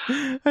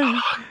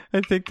 I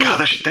think God,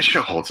 that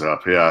show holds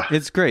up. Yeah,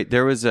 it's great.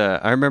 There was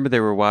I remember they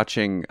were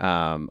watching.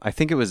 I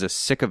think it was a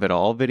Sick of It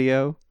All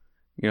video.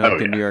 Like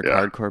the New York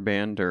hardcore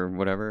band or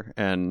whatever,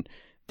 and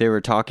they were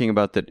talking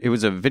about that. It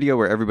was a video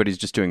where everybody's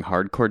just doing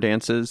hardcore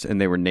dances,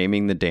 and they were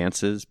naming the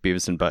dances.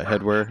 Beavis and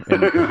Butthead were,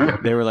 and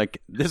they were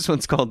like, "This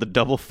one's called the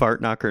Double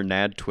Fart Knocker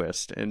Nad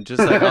Twist," and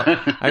just like,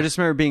 I just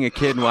remember being a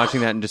kid and watching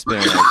that and just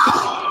being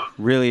like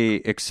really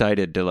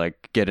excited to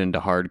like get into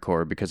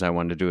hardcore because I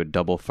wanted to do a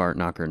double fart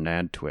knocker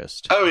nad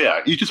twist. Oh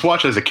yeah, you just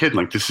watch it as a kid,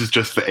 like this is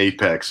just the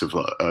apex of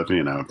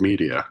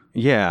media.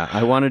 Yeah,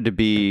 I wanted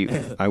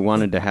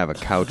to have a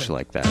couch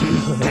like that.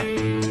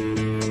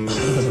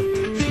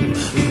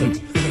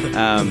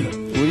 Well,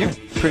 you're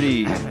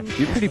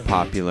pretty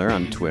popular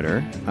on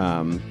Twitter,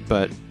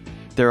 but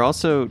there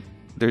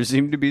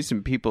seem to be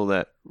some people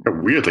that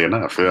weirdly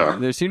enough, yeah,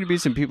 there seem to be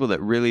some people that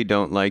really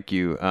don't like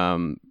you,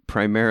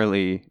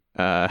 primarily.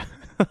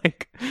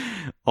 Like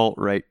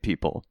alt-right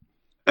people.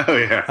 Oh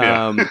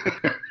yeah.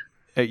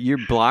 You're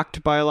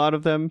blocked by a lot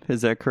of them.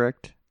 Is that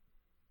correct?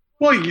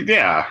 Well,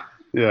 yeah.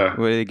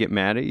 What, do they get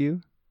mad at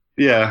you?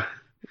 Yeah.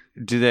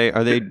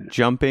 Are they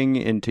jumping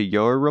into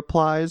your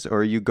replies, or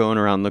are you going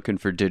around looking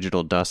for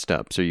digital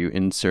dust-ups? Are you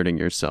inserting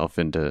yourself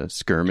into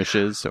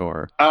skirmishes,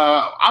 or?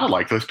 I don't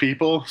like those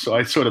people, so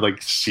I sort of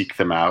like seek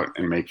them out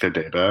and make their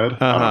day bad.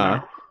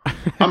 I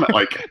don't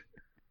know.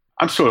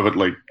 I'm sort of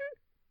like.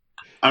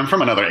 I'm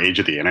from another age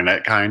of the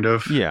internet, kind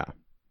of. Yeah.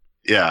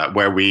 Yeah,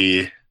 where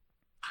we're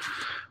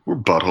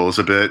buttholes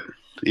a bit.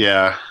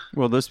 Yeah.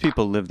 Well, those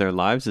people live their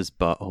lives as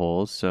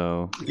buttholes,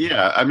 so...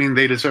 Yeah, I mean,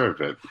 they deserve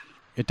it.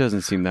 It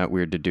doesn't seem that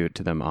weird to do it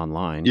to them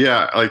online.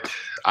 Yeah, like,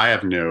 I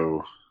have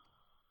no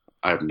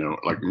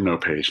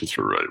patience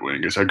for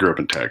right-wingers. I grew up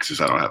in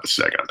Texas. I don't have a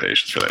second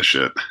patience for that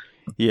shit.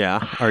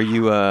 Yeah. Are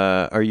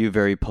you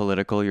very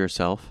political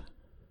yourself?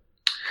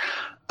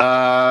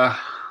 To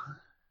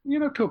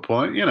a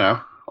point,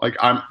 Like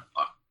I'm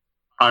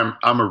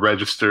a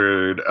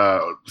registered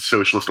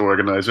socialist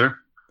organizer.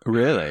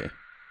 Really?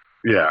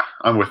 Yeah,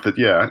 I'm with it.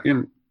 Yeah,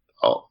 you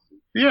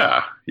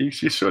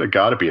sort of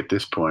got to be at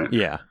this point.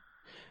 Yeah.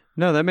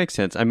 No, that makes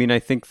sense. I mean, I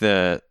think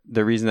the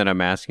reason that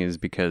I'm asking is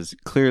because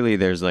clearly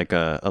there's like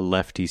a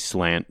lefty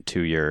slant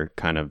to your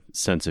kind of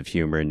sense of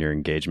humor and your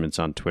engagements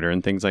on Twitter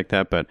and things like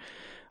that. But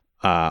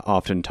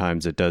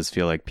oftentimes it does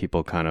feel like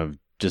people kind of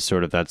just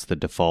sort of that's the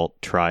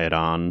default try it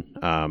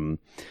on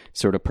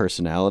sort of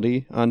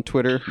personality on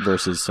Twitter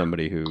versus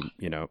somebody who,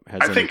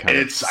 has I think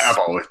I've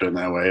always been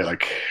that way.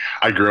 Like,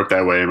 I grew up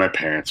that way. My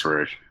parents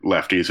were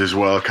lefties as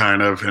well,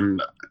 kind of.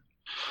 And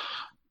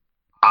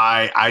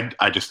I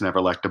just never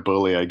liked a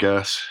bully, I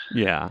guess.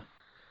 Yeah.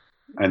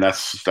 And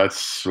that's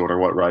sort of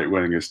what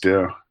right-wingers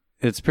do.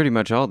 It's pretty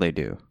much all they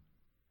do.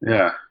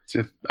 Yeah.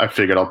 I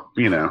figured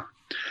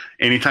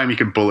anytime you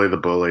can bully the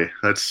bully,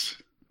 that's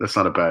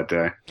not a bad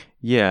day.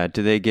 Yeah.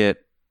 Do they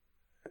get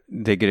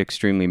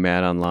extremely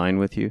mad online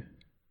with you?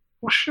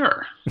 Well,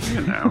 sure.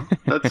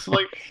 That's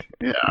like,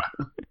 yeah.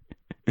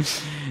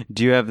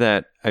 Do you have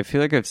that? I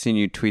feel like I've seen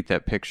you tweet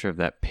that picture of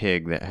that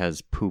pig that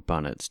has poop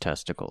on its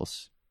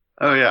testicles.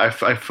 Oh, yeah. I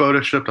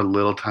photoshopped a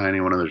little tiny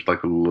one of those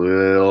like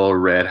little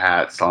red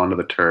hats onto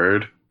the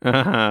turd.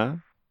 Uh-huh.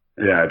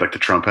 Yeah, like the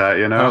Trump hat,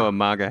 Oh, a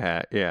MAGA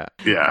hat, yeah.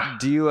 Yeah.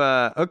 Do you,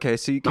 okay,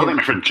 so you can't... Not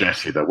my friend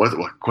Jesse, though. What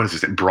is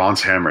his name?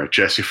 Bronze Hammer,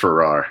 Jesse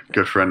Farrar.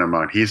 Good friend of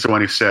mine. He's the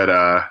one who said...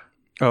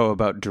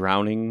 about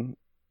drowning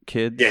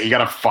kids? Yeah, he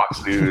got on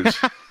Fox News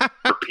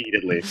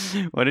repeatedly.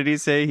 What did he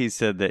say? He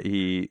said that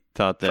he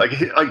thought that...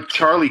 Like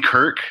Charlie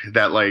Kirk,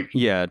 that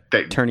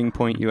that Turning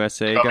Point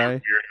USA guy? Weirdo,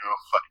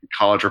 fucking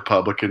college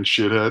Republican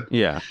shithead.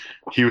 Yeah.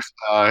 He was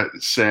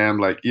saying,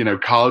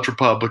 college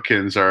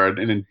Republicans are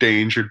an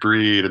endangered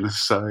breed in the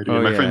society.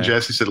 And my friend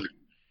Jesse said,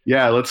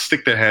 let's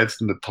stick their heads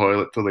in the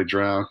toilet till they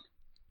drown.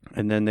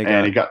 And then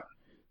he got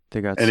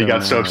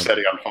so upset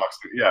he got on Fox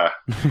News. Yeah,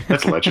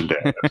 that's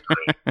legendary. That's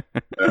great.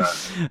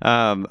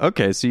 Yeah.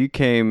 Okay, so you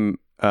came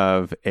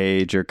of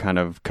age or kind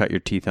of cut your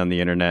teeth on the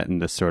internet in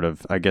this sort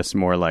of, I guess,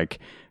 more like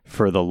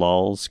for the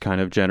lulz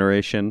kind of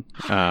generation.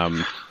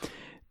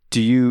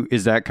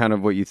 Is that kind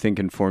of what you think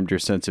informed your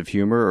sense of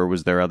humor, or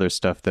was there other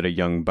stuff that a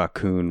young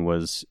Bakun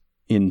was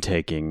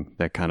intaking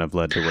that kind of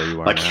led to where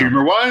you are now?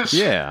 Humor-wise?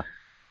 Yeah.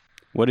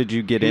 What did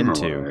you get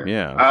into?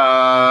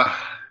 Yeah.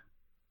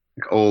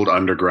 Old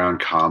underground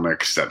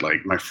comics that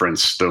my friend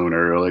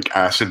Stoner,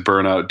 Acid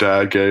Burnout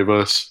Dad gave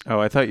us. Oh,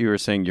 I thought you were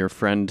saying your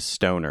friend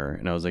Stoner,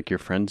 and I was like, your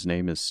friend's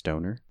name is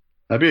Stoner?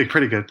 That'd be a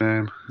pretty good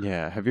name.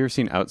 Yeah. Have you ever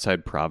seen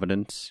Outside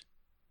Providence?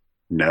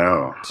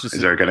 No. Is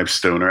there a guy named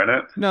Stoner in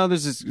it? No,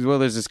 there's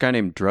this guy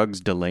named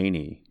Drugs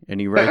Delaney, and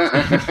he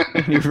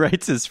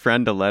writes his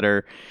friend a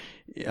letter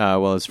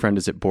while his friend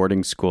is at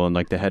boarding school, and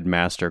the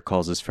headmaster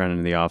calls his friend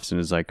into the office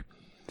and is like,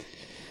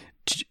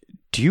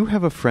 do you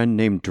have a friend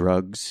named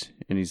Drugs?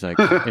 And he's like,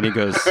 and he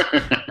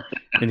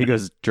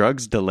goes,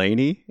 Drugs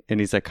Delaney?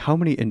 And he's like, how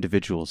many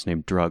individuals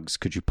named Drugs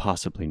could you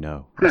possibly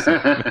know?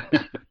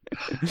 That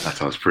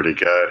sounds pretty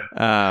good.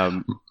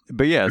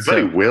 But yeah,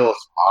 buddy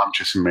Will's mom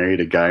just married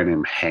a guy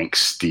named Hank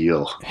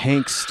Steele.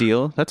 Hank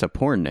Steele? That's a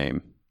porn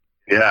name.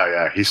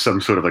 Yeah. He's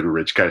some sort of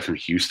rich guy from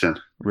Houston.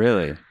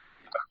 Really?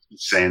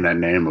 Saying that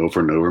name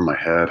over and over in my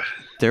head.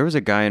 There was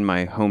a guy in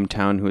my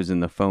hometown who was in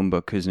the phone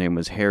book whose name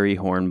was Harry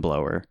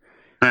Hornblower.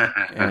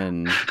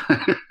 And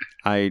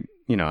I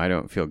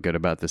don't feel good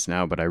about this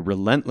now, but I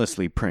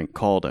relentlessly prank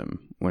called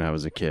him when I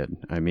was a kid.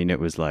 I mean, it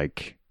was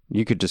like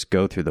you could just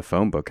go through the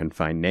phone book and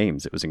find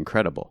names. It was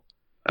incredible.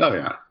 Oh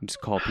yeah,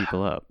 just call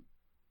people up.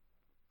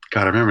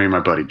 God, I remember me and my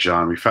buddy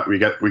John. We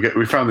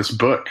found this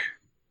book.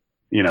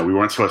 We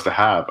weren't supposed to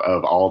have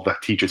of all the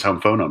teachers'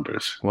 home phone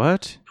numbers.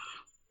 What?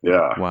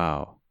 Yeah.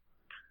 Wow.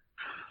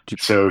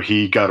 So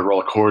he got a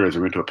roll of quarters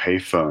and went to a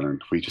payphone,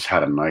 and we just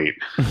had a night.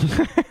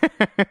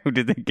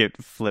 Did they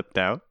get flipped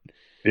out?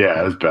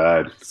 Yeah, it was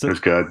bad. It was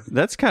good.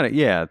 That's kind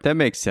of, that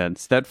makes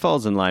sense. That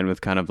falls in line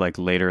with kind of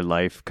later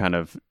life kind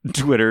of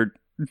Twitter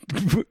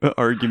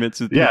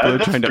arguments with people who are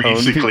trying to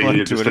own people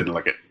on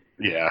Twitter.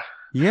 Yeah.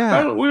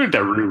 Yeah. We weren't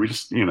that rude. We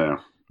just,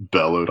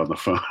 bellowed on the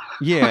phone.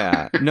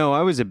 Yeah. No,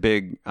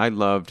 I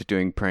loved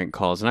doing prank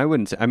calls, and I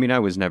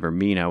was never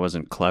mean. I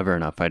wasn't clever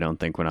enough, I don't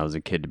think, when I was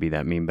a kid to be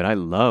that mean, but I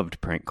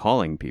loved prank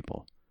calling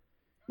people.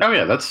 Oh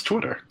yeah, that's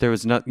Twitter.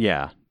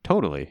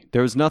 Totally.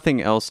 There was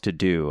nothing else to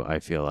do, I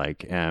feel like.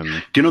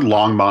 Do you know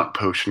Longmont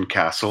Potion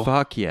Castle?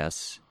 Fuck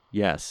yes.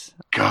 Yes.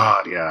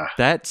 God, yeah.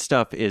 That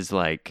stuff is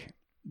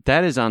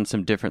that is on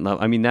some different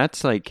level. I mean,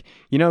 that's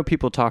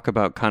people talk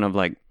about kind of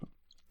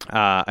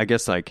I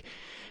guess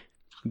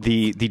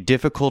the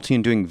difficulty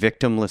in doing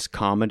victimless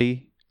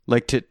comedy,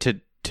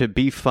 to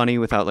be funny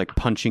without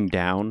punching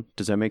down.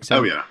 Does that make sense?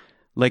 Oh yeah.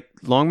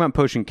 Longmont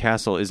Potion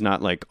Castle is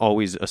not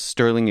always a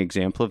sterling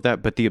example of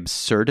that, but the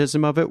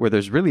absurdism of it, where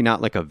there's really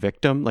not a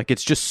victim,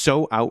 it's just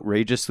so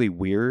outrageously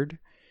weird.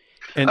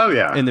 And, oh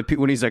yeah. And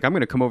when he's like, I'm going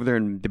to come over there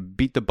and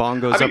beat the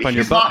bongos up on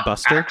your butt,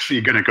 Buster.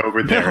 Actually going to go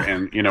over there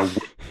and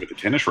with a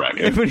tennis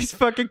racket. And when he's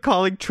fucking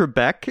calling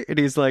Trebek, and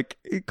he's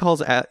he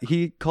calls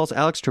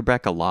Alex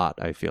Trebek a lot,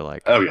 I feel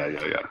like. Oh yeah.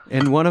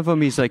 And one of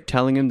them, he's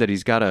telling him that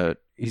he's got a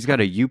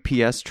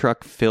UPS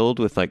truck filled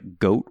with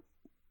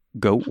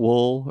goat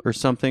wool or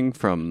something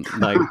from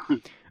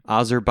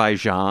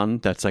Azerbaijan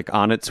that's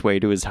on its way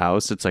to his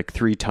house. It's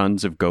 3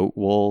 tons of goat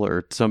wool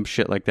or some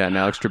shit like that. And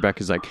Alex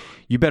Trebek is like,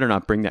 you better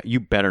not bring that. You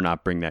better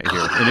not bring that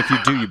here. And if you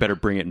do, you better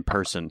bring it in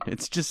person.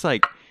 It's just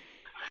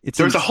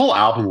there's a whole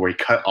album where he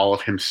cut all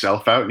of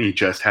himself out and he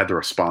just had the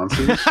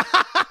responses.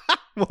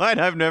 What?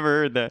 I've never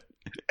heard that.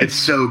 It's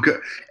so good.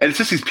 And it's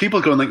just these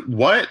people going like,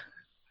 what?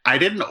 I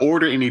didn't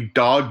order any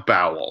dog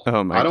bowel.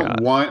 Oh my God. I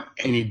don't want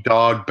any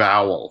dog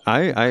bowel.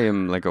 I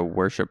am like a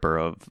worshiper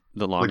of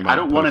the Longmont. I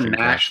don't want to Potion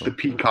gnash Castle. the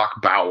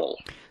peacock bowel.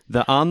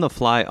 The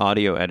on-the-fly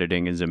audio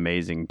editing is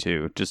amazing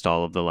too. Just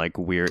all of the like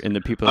weird, and the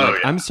people are Oh,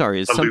 like, yeah. "I'm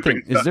sorry, The looping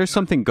is stuff. there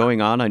something going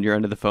on your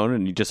end of the phone?"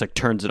 And he just like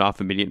turns it off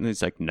immediately.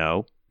 He's like,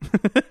 "No."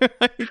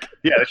 Like,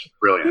 Yeah, that's just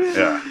brilliant.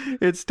 Yeah.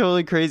 it's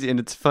totally crazy, and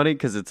it's funny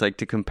because it's like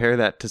to compare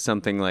that to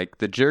something like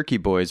the Jerky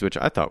Boys, which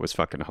I thought was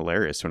fucking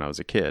hilarious when I was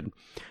a kid.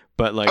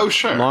 But like Oh,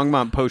 sure.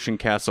 Longmont Potion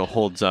Castle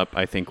holds up,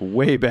 I think,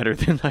 way better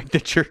than like the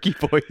Jerky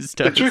Boys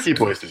does. The Jerky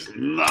Boys does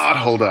not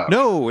hold up.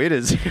 No, it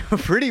is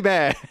pretty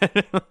bad.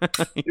 Not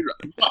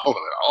hold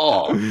up at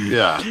all.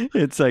 Yeah.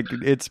 It's like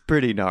it's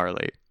pretty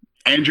gnarly.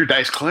 Andrew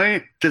Dice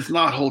Clay does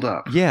not hold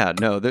up. Yeah,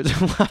 no, there's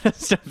a lot of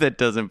stuff that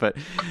doesn't, but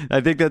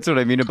I think that's what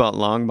I mean about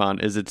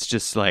Longmont is it's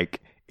just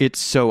like it's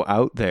so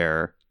out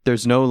there.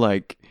 There's no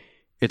like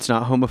it's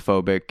not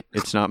homophobic,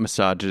 it's not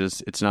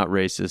misogynist, it's not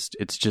racist,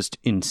 it's just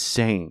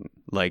insane.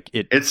 Like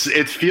it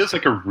feels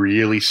like a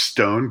really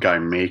stoned guy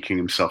making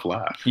himself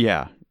laugh.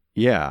 Yeah.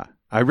 Yeah.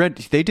 I read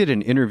they did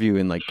an interview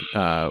in like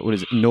what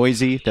is it,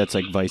 Noisy, that's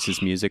like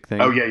Vice's music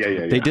thing. Oh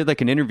yeah. They did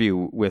like an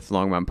interview with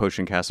Longmont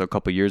Potion Castle a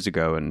couple years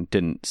ago and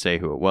didn't say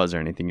who it was or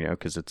anything, you know,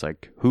 because it's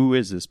like, who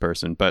is this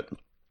person? But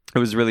it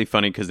was really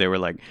funny because they were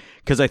like,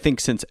 because I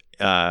think since,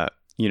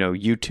 you know,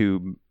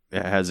 YouTube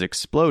has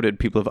exploded,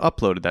 people have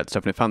uploaded that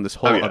stuff and it found this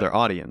whole other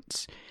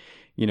audience.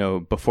 You know,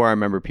 before I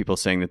remember people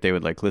saying that they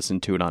would like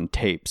listen to it on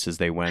tapes as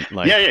they went,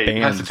 like pass the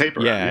bands, tape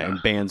around, yeah.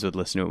 and bands would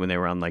listen to it when they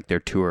were on like their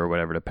tour or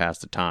whatever to pass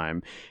the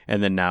time.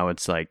 And then now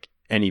it's like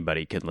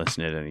anybody can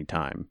listen at any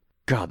time.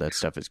 God, that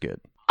stuff is good.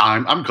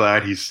 I'm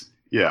glad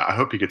I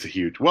hope he gets a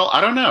huge, well,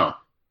 I don't know.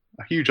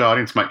 A huge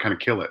audience might kind of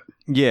kill it.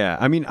 Yeah,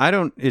 I mean,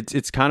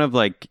 it's kind of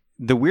like,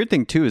 the weird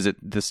thing too is that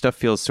the stuff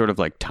feels sort of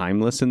like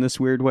timeless in this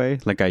weird way.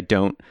 Like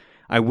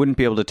I wouldn't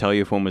be able to tell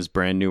you if one was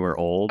brand new or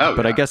old,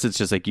 but I guess it's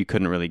just like you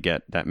couldn't really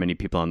get that many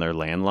people on their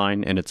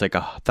landline, and it's like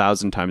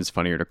 1,000 times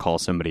funnier to call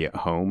somebody at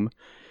home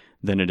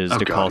than it is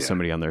to call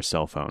somebody on their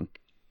cell phone.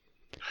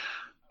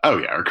 Oh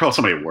yeah, or call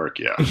somebody at work.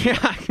 Yeah, Yeah,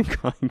 I can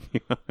call you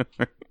on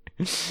work.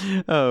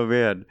 Oh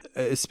man!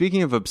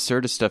 Speaking of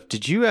absurdist stuff,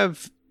 did you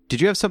have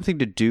something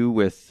to do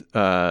with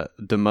the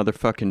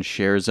motherfucking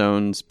Share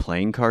Zones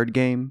playing card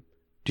game?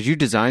 Did you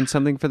design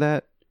something for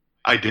that?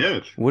 I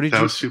did.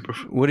 That was super.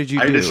 What did you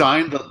do? I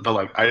designed the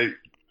like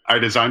I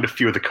designed a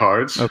few of the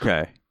cards.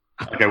 Okay.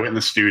 Like I went in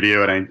the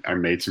studio and I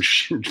made some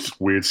just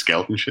weird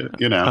skeleton shit,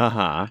 you know.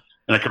 Uh-huh.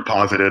 And I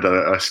composited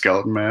a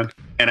skeleton man,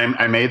 and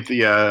I made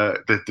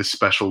the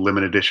special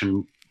limited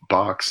edition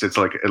box. It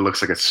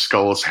looks like a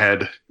skull's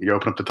head. You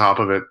open up the top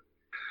of it.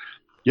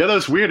 Yeah, that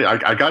was weird.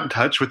 I got in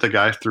touch with the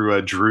guy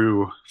through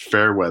Drew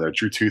Fairweather,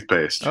 Drew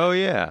Toothpaste. Oh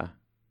yeah.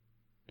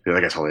 Yeah,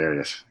 that guy's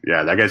hilarious.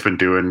 Yeah, that guy's been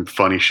doing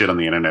funny shit on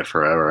the internet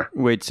forever.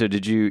 Wait, so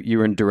you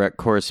were in direct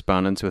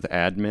correspondence with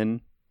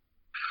admin?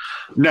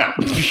 No,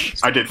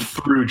 I did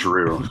through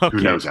Drew,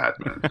 who knows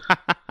admin.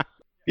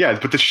 Yeah,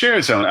 but the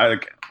Share Zone,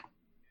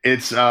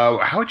 it's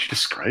how would you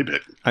describe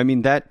it? I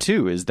mean, that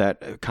too is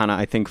that kind of,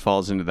 I think,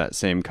 falls into that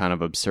same kind of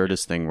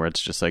absurdist thing where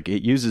it's just like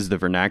it uses the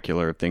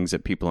vernacular of things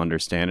that people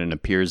understand and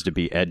appears to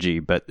be edgy,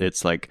 but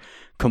it's like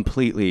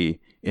completely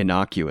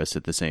innocuous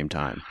at the same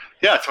time.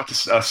 Yeah, it's about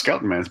this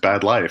skeleton man's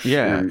bad life.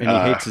 Yeah, and he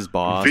hates his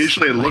boss.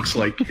 Visually, it looks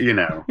like, you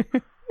know,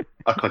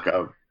 like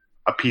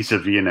a piece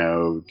of, you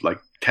know, like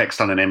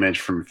text on an image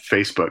from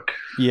Facebook.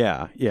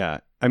 Yeah, yeah.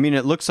 I mean,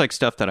 it looks like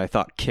stuff that I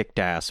thought kicked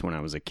ass when I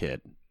was a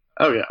kid.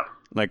 Oh, yeah.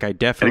 Like, I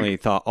definitely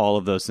thought all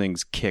of those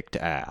things kicked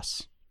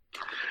ass.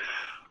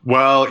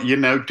 Well, you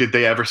know, did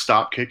they ever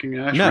stop kicking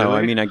ass? No, really?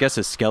 I mean, I guess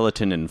a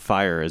skeleton in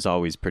fire is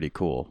always pretty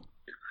cool.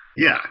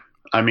 Yeah.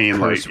 I mean,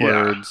 Curse like,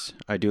 words.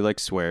 I do like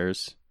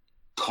swears.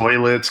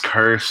 Toilets,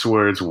 curse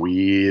words,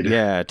 weed.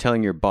 Yeah,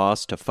 telling your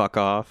boss to fuck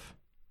off.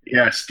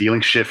 Yeah,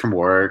 stealing shit from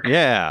work.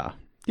 Yeah.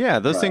 Yeah,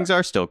 those things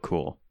are still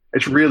cool.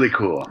 It's really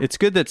cool. It's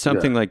good that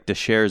something like the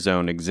Share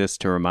Zone exists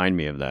to remind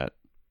me of that.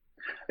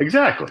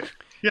 Exactly.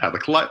 Yeah,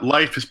 like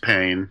life is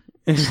pain.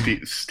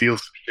 Steal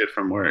some shit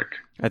from work.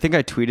 I think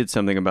I tweeted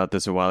something about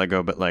this a while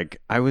ago, but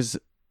like I was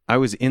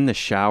in the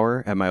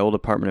shower at my old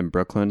apartment in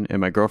Brooklyn,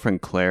 and my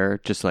girlfriend Claire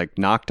just like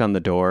knocked on the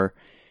door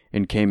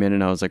and came in,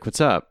 and I was like,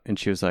 "What's up?" And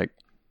she was like,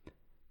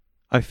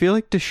 "I feel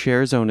like the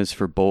Share Zone is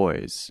for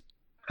boys."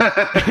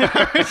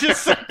 I was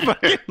just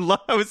like,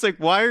 I was like,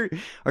 "Why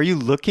are you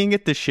looking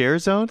at the Share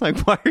Zone? Like,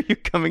 why are you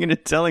coming in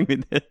and telling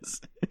me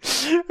this?"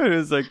 It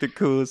was like the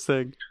coolest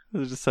thing. I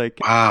was just like,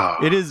 wow.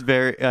 It is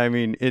very. I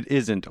mean, it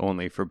isn't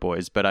only for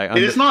boys, but it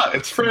is not.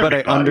 It's for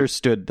everybody. But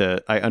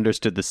I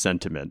understood the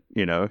sentiment.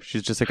 You know,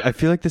 she's just like, I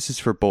feel like this is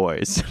for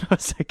boys. I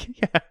was like,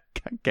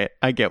 yeah,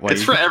 I get why.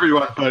 It's for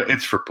everyone, but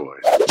it's for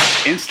boys.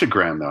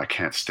 Instagram, though, I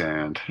can't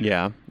stand.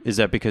 Yeah, is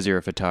that because you're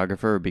a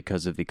photographer or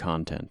because of the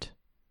content?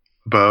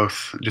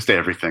 Both. Just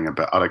everything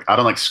about. I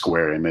don't like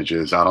square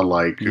images. I don't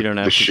like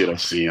shit I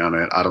see on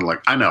it. I don't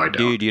like. I know I don't.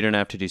 Dude, you don't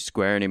have to do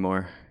square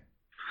anymore.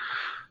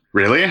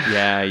 Really?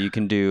 Yeah, you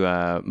can do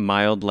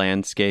mild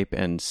landscape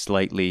and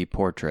slightly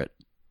portrait,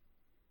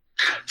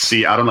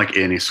 See, I don't like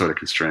any sort of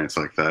constraints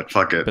like that.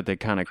 Fuck it. but they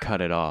kind of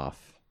cut it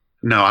off.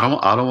 No, I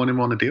don't. I don't even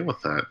want to deal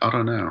with that. I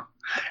don't know.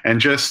 And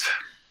just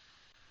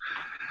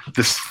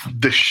this.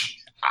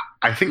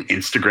 I think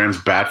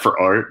Instagram's bad for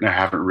art, and I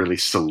haven't really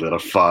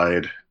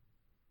solidified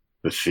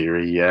the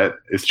theory yet.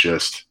 It's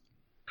just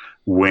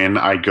when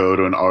I go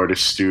to an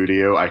artist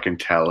studio, I can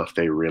tell if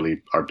they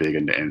really are big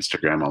into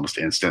Instagram almost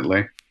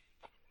instantly.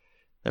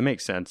 That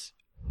makes sense.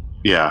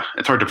 Yeah,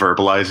 it's hard to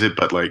verbalize it,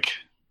 but like,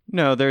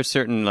 No, there's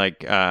certain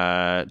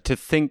to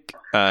think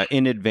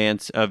in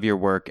advance of your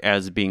work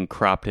as being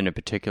cropped in a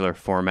particular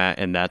format,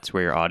 and that's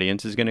where your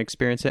audience is going to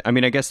experience it. I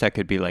mean, I guess that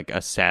could be like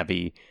a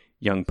savvy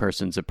young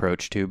person's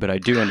approach too, but I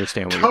do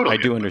understand what totally.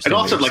 I do understand. And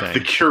also what you're like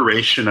saying. the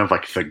curation of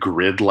like the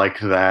grid like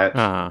that.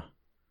 Uh-huh.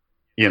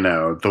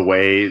 The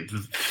way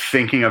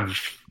thinking of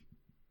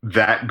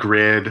that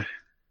grid,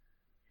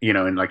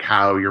 and like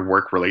how your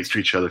work relates to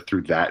each other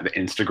through the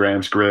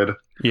Instagram's grid.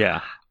 Yeah.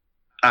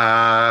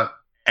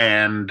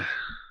 And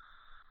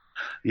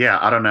yeah,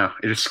 I don't know.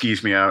 It just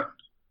skews me out.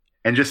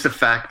 And just the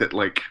fact that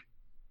like,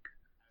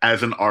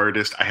 as an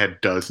artist, I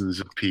had dozens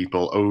of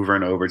people over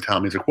and over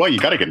telling me, it's like, well, you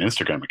got to get an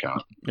Instagram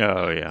account.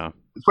 Oh, yeah.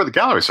 It's where the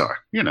galleries are,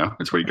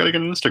 it's where you got to get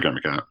an Instagram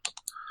account.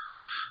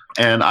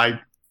 And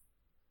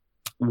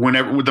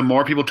the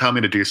more people tell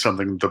me to do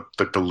something,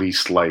 the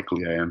least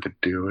likely I am to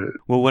do it.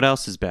 Well, what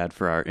else is bad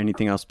for art?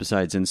 Anything else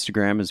besides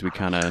Instagram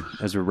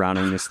as we're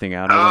rounding this thing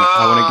out?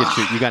 I want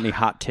to get you got any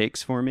hot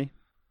takes for me?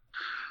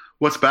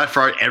 What's bad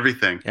for art?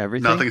 Everything.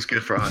 Everything? Nothing's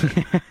good for art.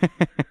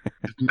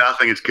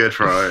 Nothing is good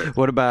for art.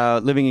 What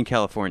about living in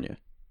California?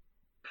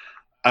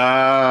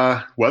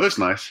 Weather's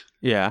nice.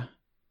 Yeah.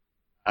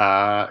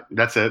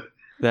 That's it.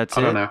 That's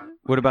I it? don't know.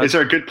 What about... Is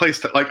there a good place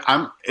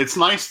to it's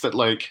nice that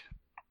like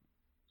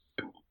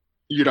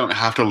you don't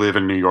have to live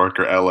in New York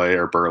or LA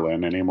or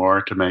Berlin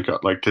anymore to make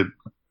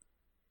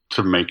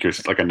to make your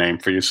like a name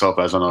for yourself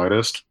as an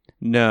artist.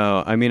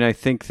 No, I mean I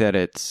think that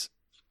it's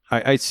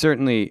I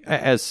certainly,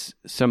 as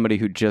somebody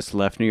who just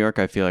left New York,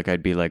 I feel like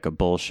I'd be like a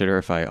bullshitter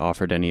if I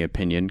offered any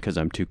opinion because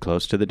I'm too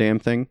close to the damn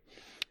thing.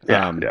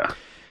 Yeah.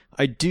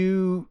 I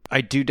do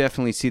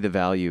definitely see the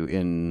value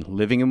in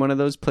living in one of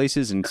those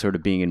places and sort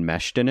of being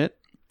enmeshed in it.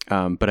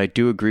 But I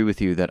do agree with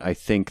you that I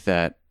think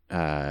that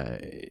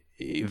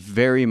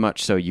very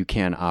much so you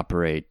can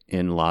operate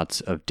in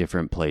lots of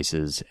different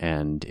places.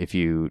 And if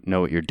you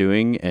know what you're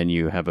doing and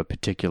you have a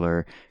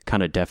particular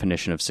kind of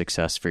definition of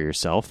success for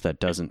yourself, that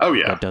doesn't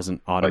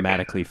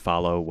automatically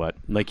follow what,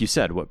 like you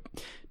said, what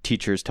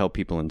teachers tell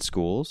people in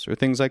schools or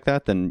things like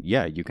that, then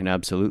yeah, you can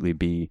absolutely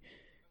be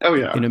in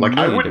a like I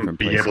million wouldn't different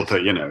be places. able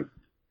to,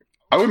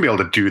 I wouldn't be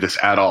able to do this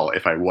at all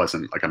if I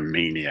wasn't like a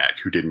maniac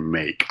who didn't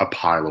make a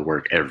pile of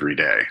work every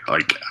day.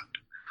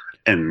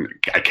 And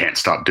I can't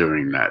stop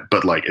doing that.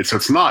 But like,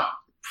 it's not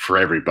for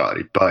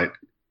everybody. But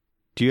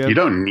you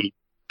don't need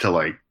to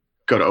like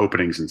go to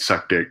openings and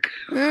suck dick.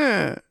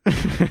 You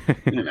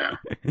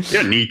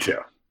don't need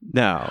to.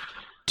 No.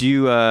 Do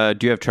you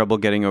have trouble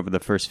getting over the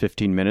first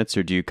 15 minutes,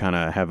 or do you kind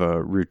of have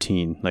a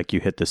routine, like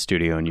you hit the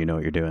studio and you know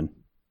what you're doing?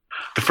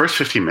 The first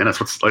 15 minutes,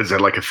 is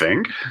that like a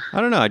thing? I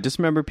don't know. I just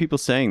remember people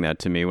saying that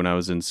to me when I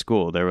was in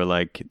school. They were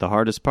like, the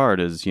hardest part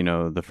is,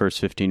 the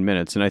first 15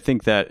 minutes. And I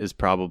think that is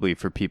probably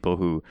for people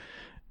who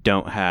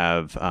don't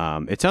have,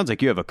 it sounds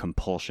like you have a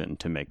compulsion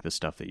to make the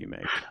stuff that you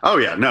make. Oh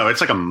yeah. No,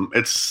 it's like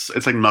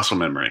it's like muscle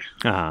memory.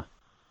 Uh-huh.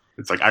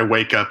 It's like I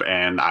wake up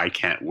and I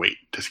can't wait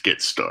to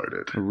get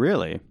started.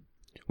 Really?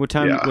 What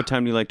time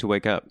do you like to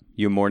wake up?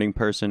 You a morning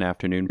person,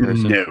 afternoon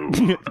person? No.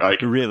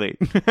 Really?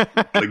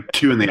 Like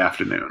 2 in the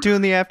afternoon. 2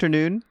 in the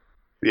afternoon?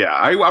 Yeah.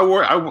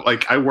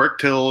 I work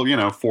till,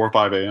 4 or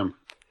 5 a.m.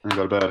 and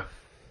go to bed.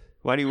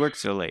 Why do you work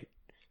so late?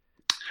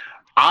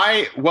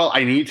 I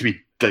need it to be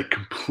like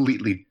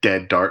completely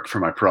dead dark for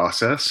my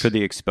process. For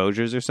the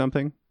exposures or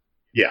something?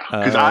 Yeah.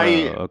 Because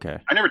okay.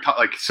 I never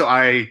taught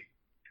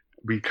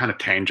we kind of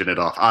tangented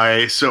off.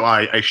 I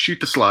shoot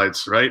the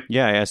slides, right?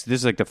 Yeah, I asked. This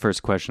is like the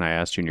first question I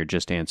asked you, and you're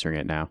just answering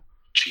it now.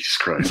 Jesus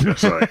Christ! I'm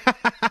sorry.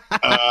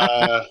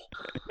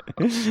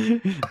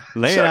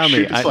 Lay it on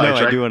me.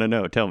 I do want to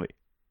know. Tell me.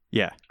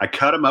 Yeah. I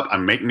cut them up. I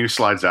make new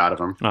slides out of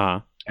them. Uh-huh.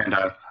 And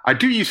I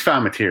do use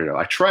found material.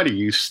 I try to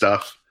use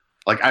stuff.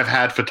 Like I've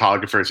had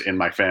photographers in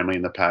my family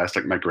in the past.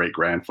 Like my great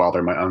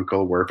grandfather, my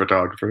uncle were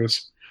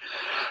photographers.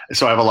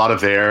 So I have a lot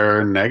of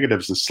their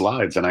negatives and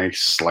slides, and I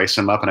slice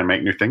them up and I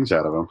make new things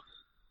out of them.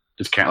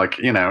 Just can't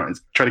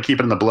try to keep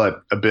it in the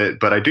blood a bit,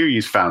 but I do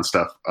use found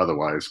stuff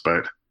otherwise.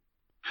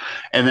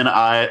 And then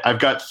I've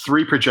got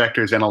 3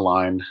 projectors in a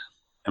line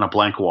and a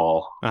blank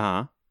wall.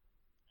 Uh-huh.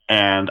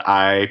 And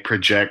I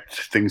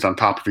project things on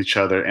top of each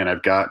other, and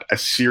I've got a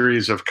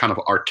series of kind of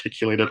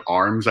articulated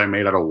arms I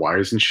made out of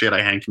wires and shit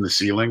I hang from the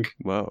ceiling.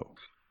 Whoa.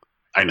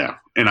 I know.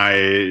 And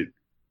I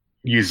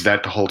use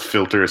that to hold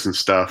filters and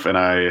stuff,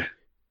 and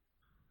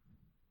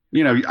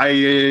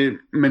I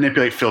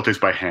manipulate filters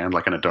by hand,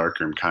 like in a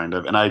darkroom, kind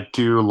of, and I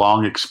do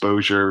long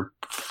exposure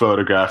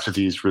photographs of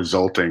these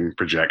resulting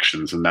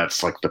projections, and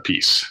that's like the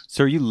piece.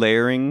 So are you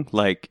layering,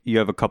 like you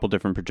have a couple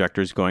different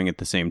projectors going at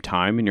the same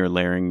time and you're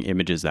layering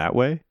images that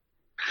way?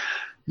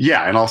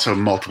 Yeah, and also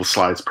multiple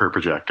slides per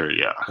projector,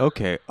 yeah.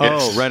 Okay.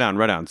 Oh, right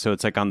on. So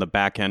it's like on the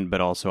back end, but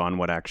also on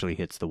what actually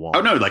hits the wall.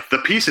 Oh, no, like the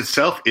piece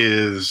itself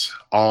is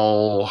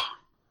all,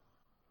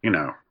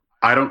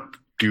 I don't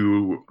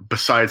do,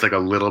 besides like a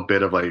little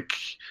bit of like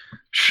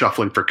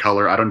shuffling for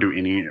color, I don't do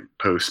any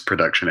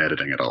post-production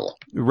editing at all.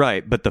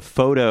 Right, but the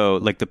photo,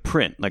 like the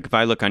print, like if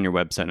I look on your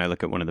website and I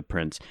look at one of the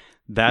prints,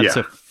 that's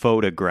a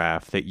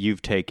photograph that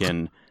you've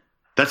taken.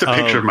 That's a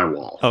picture of my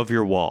wall. Of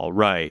your wall,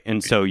 right.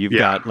 And so you've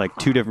got like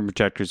two different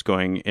projectors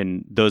going,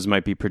 and those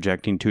might be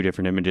projecting two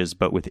different images,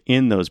 but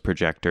within those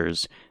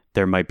projectors,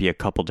 there might be a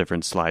couple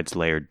different slides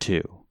layered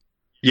too.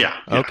 Yeah.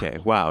 Okay,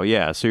 wow,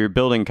 yeah. So you're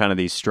building kind of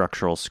these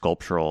structural,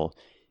 sculptural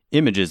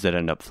images that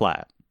end up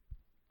flat.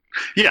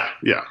 Yeah.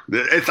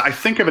 I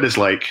think of it as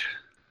like,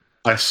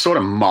 I sort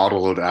of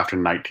modeled it after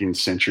 19th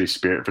century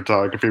spirit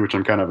photography, which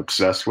I'm kind of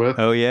obsessed with.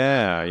 Oh,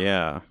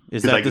 yeah.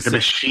 Is that like the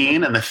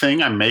machine and the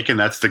thing I'm making,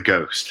 that's the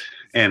ghost.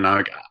 And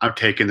I'm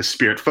taking the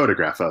spirit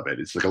photograph of it.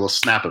 It's like a little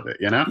snap of it,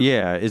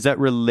 Yeah. Is that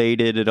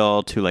related at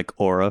all to like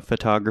aura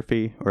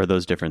photography, or are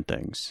those different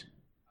things?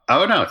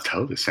 Oh, no, it's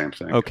totally the same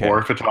thing. Okay.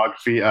 Aura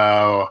photography.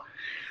 Oh,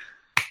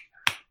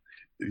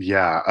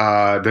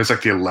 yeah. There's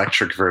like the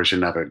electric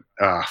version of it.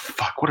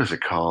 Fuck, what is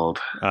it called?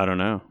 I don't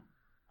know.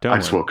 I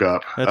just woke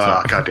up.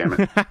 God damn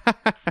it.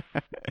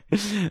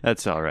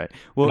 That's all right.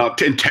 Well, no,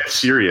 Ted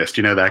Sirius.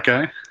 Do you know that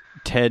guy?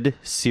 Ted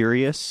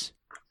Sirius?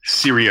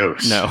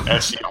 Sirios. No.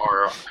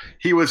 S-E-R-O.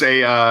 He was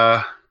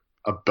a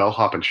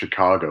bellhop in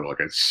Chicago, like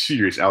a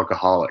serious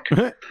alcoholic.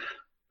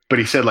 But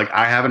he said, like,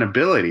 I have an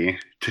ability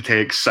to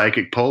take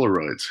psychic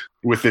Polaroids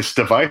with this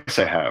device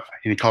I have.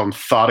 And he called them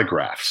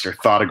thotographs or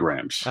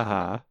thotograms.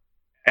 Uh-huh.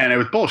 And it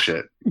was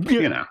bullshit,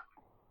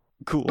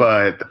 Cool.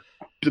 But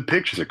the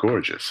pictures are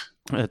gorgeous.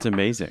 That's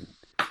amazing.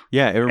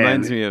 Yeah, it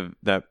reminds me of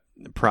that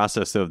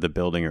process of the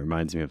building. It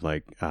reminds me of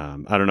like,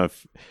 I don't know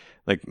if,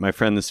 like my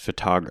friend, this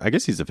photographer, I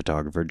guess he's a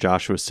photographer,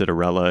 Joshua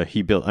Citarella.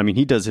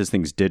 He does his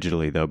things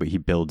digitally though, but he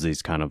builds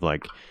these kind of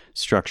like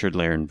structured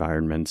layer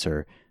environments.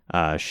 Or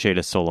Shada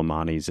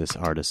Soleimani's this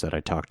artist that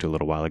I talked to a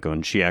little while ago,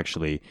 and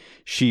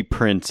she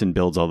prints and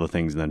builds all the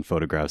things and then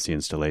photographs the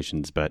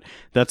installations. But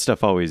that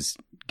stuff always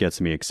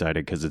gets me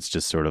excited because it's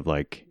just sort of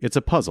like, it's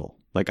a puzzle.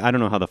 Like, I don't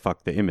know how the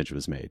fuck the image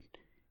was made.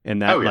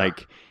 And that,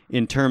 like,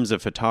 in terms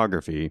of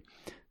photography,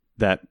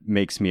 that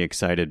makes me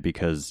excited,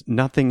 because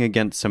nothing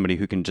against somebody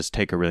who can just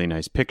take a really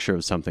nice picture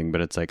of something, but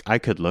it's like, I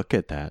could look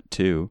at that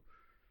too.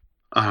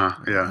 Yeah.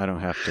 I don't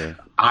have to.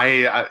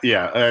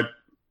 I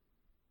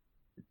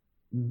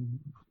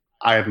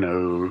have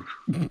no.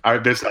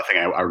 There's nothing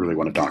I really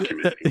want to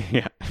document.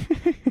 Yeah.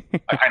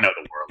 I know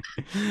the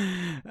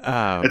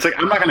world. It's like,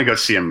 I'm not going to go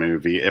see a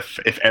movie if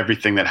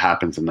everything that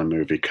happens in the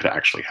movie could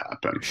actually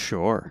happen.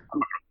 Sure.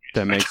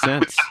 That makes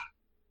sense.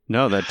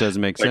 No, that does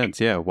make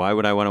sense. Yeah. Why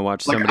would I want to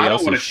watch somebody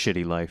else's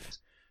shitty life?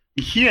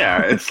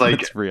 Yeah, it's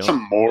like real.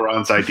 Some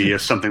moron's idea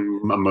of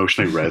something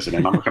emotionally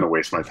resonant. I'm not going to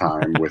waste my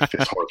time with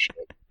this horse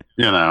shit.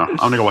 I'm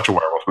going to go watch a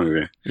werewolf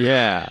movie.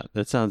 Yeah,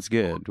 that sounds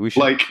good. We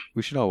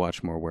should all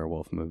watch more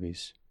werewolf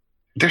movies.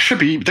 There should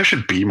be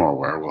more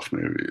werewolf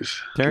movies.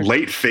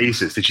 Late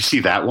Phases. Did you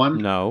see that one?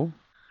 No.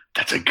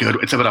 That's a good.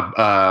 It's about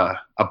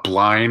a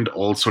blind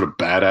old sort of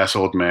badass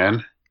old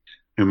man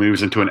who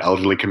moves into an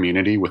elderly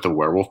community with a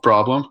werewolf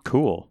problem.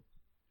 Cool.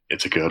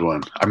 It's a good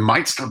one. I don't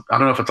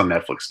know if it's on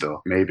Netflix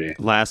still. Maybe.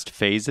 Late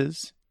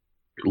Phases.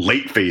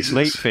 Late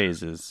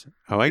Phases.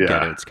 Oh, I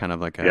get it. It's kind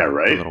of like a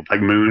right. Little...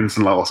 like moons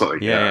and also like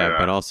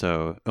but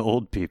also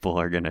old people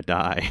are gonna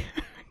die.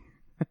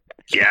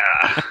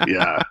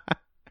 yeah.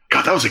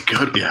 God, that was a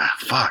good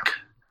fuck.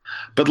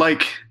 But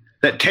like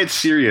that Ted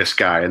Sirius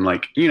guy and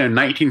like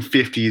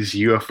 1950s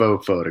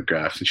UFO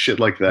photographs and shit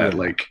like that,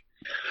 like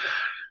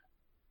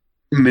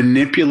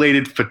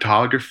manipulated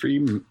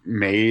photography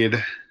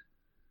made.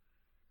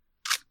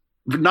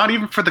 Not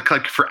even for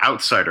for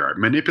outsider art.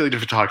 Manipulated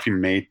photography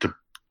made to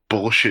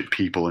bullshit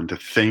people into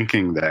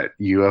thinking that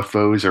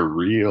UFOs are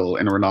real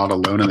and we're not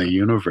alone in the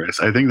universe.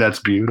 I think that's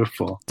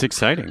beautiful. It's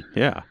exciting.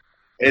 Yeah.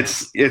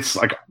 It's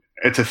like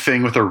it's a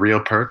thing with a real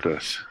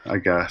purpose, I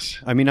guess.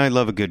 I mean, I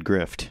love a good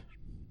grift.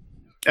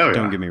 Oh yeah.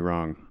 Don't get me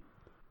wrong.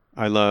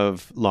 I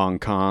love long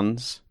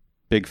cons.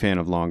 Big fan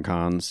of long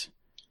cons.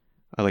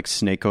 I like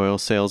snake oil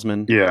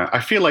salesmen. Yeah,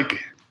 I feel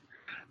like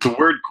the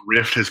word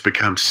grift has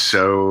become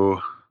so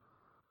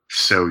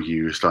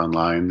used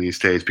online these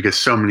days because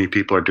so many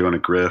people are doing a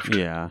grift.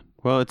 Yeah.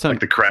 Well, it's like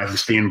the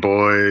Krassenstein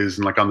boys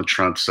and like on the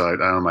Trump side.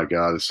 Oh my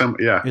God.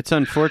 It's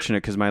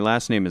unfortunate because my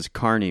last name is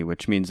Carney,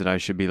 which means that I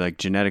should be like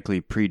genetically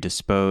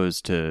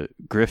predisposed to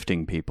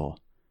grifting people.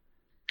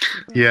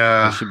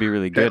 Yeah. I should be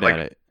really good at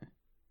it.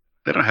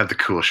 They don't have the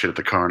cool shit at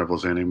the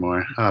carnivals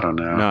anymore. I don't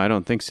know. No, I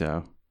don't think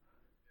so.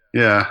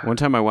 Yeah. One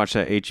time I watched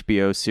that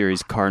HBO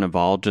series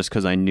Carnival just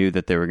because I knew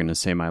that they were going to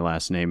say my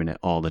last name in it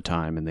all the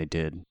time, and they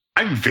did.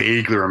 I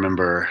vaguely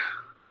remember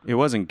It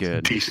wasn't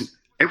good. decent.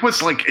 It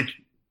was like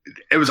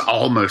it was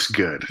almost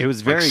good. It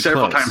was very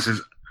several close.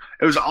 times.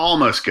 It was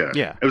almost good.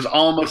 Yeah. It was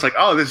almost like,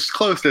 oh, this is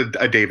close to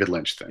a David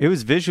Lynch thing. It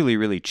was visually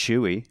really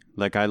chewy.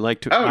 Like I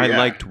liked Oh, I yeah.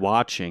 liked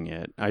watching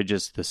it.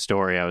 The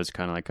story I was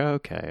kind of like, oh,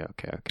 okay.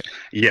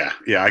 Yeah.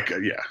 Yeah.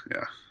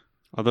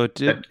 Although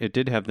it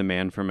did have the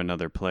man from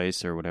Another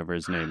Place or whatever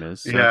his name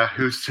is. So- Yeah.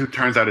 Who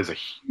turns out is a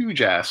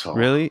huge asshole.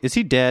 Really? Is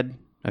he dead?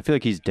 I feel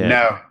like he's dead.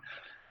 No,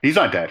 he's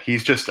not dead.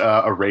 He's just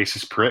a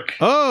racist prick.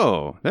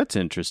 Oh, that's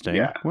interesting.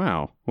 Yeah.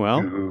 Wow.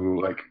 Well,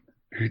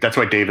 That's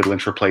why David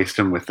Lynch replaced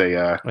him with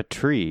a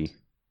tree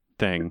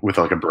thing. with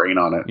like a brain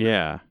on it.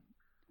 Yeah.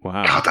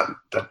 Wow. God,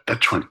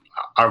 that one.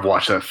 I've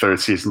watched that third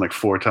season like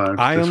 4 times.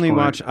 I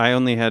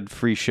only had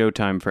free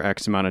Showtime for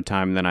X amount of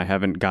time, and then I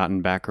haven't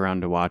gotten back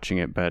around to watching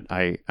it, but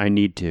I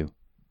need to.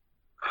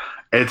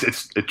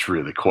 It's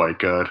really quite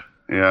good.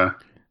 Yeah.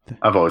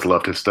 I've always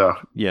loved his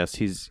stuff. Yes,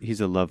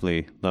 he's a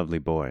lovely, lovely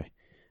boy.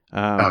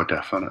 Oh,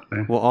 definitely.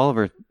 Well,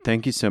 Oliver,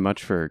 thank you so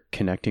much for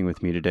connecting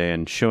with me today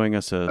and showing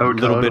us a little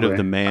bit totally. of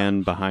the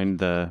man behind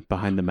the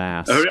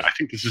mask. Oh, yeah, I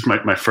think this is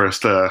my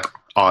first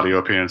audio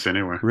appearance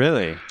anywhere.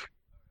 Really?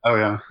 Oh,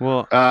 yeah.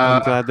 Well,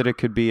 I'm glad that it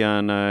could be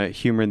on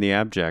Humor in the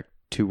Abject.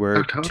 Two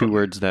totally.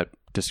 words that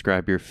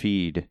describe your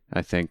feed,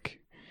 I think.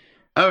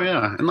 Oh,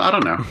 yeah. And I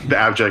don't know. The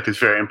abject is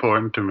very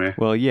important to me.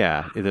 Well,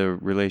 yeah, the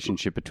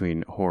relationship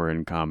between horror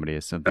and comedy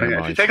is something.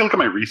 If you take a look at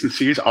my recent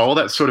series, all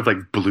that sort of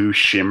like blue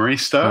shimmery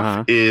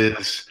stuff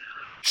is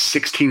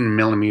 16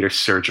 millimeter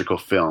surgical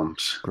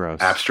films.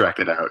 Gross.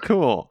 Abstracted out.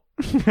 Cool.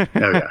 Oh,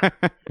 yeah.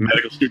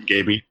 Medical student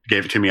gave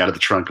it to me out of the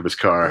trunk of his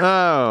car.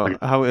 Oh,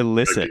 how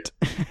illicit.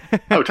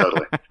 Oh,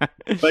 totally.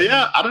 But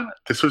yeah, I don't know.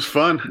 This was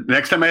fun.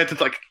 Next time I head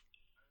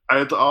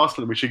to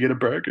Austin, we should get a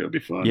burger. It'll be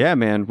fun. Yeah,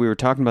 man. We were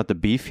talking about the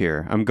beef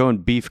here. I'm going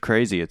beef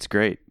crazy. It's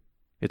great.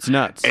 It's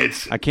nuts.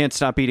 I can't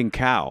stop eating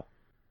cow.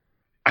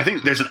 I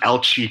think there's an El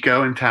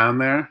Chico in town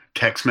there,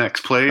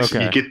 Tex-Mex place.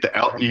 Okay. You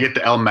get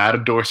the El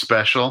Matador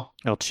special.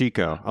 El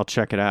Chico. I'll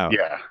check it out.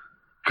 Yeah.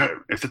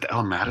 Is it the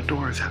El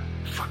Matador? Is that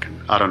fucking?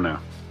 I don't know.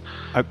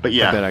 But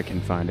yeah, I bet I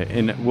can find it,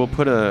 and I'll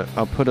put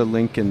a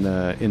link in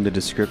the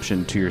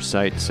description to your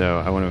site. So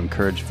I want to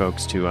encourage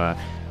folks to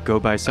go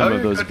buy some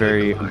of those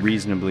very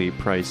reasonably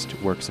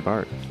priced works of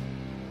art.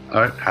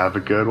 All right, have a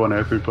good one,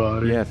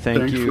 everybody. Yeah,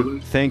 thank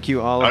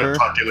you, Oliver. I'll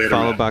talk to you later,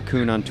 Follow man.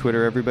 Bakun on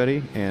Twitter,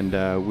 everybody, and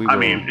we will. I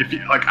mean, if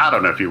you like, I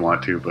don't know if you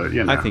want to, but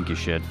you know. I think you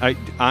should.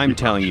 I'm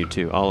telling you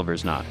to.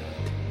 Oliver's not.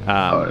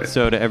 Right.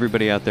 So to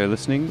everybody out there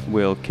listening,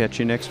 we'll catch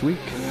you next week.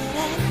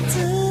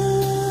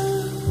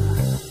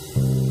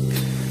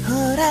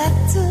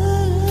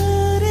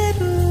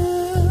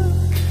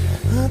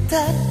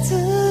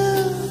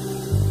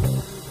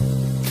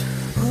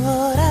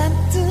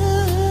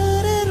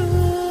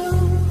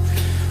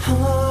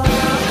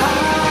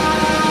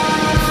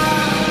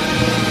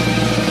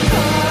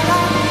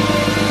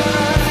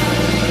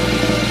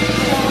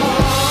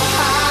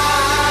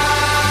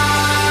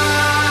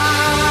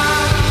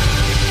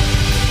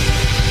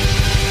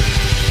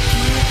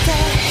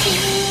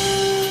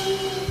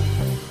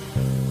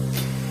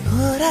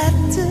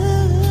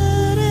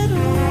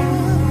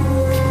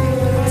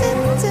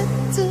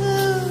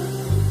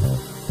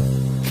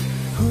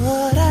 Oh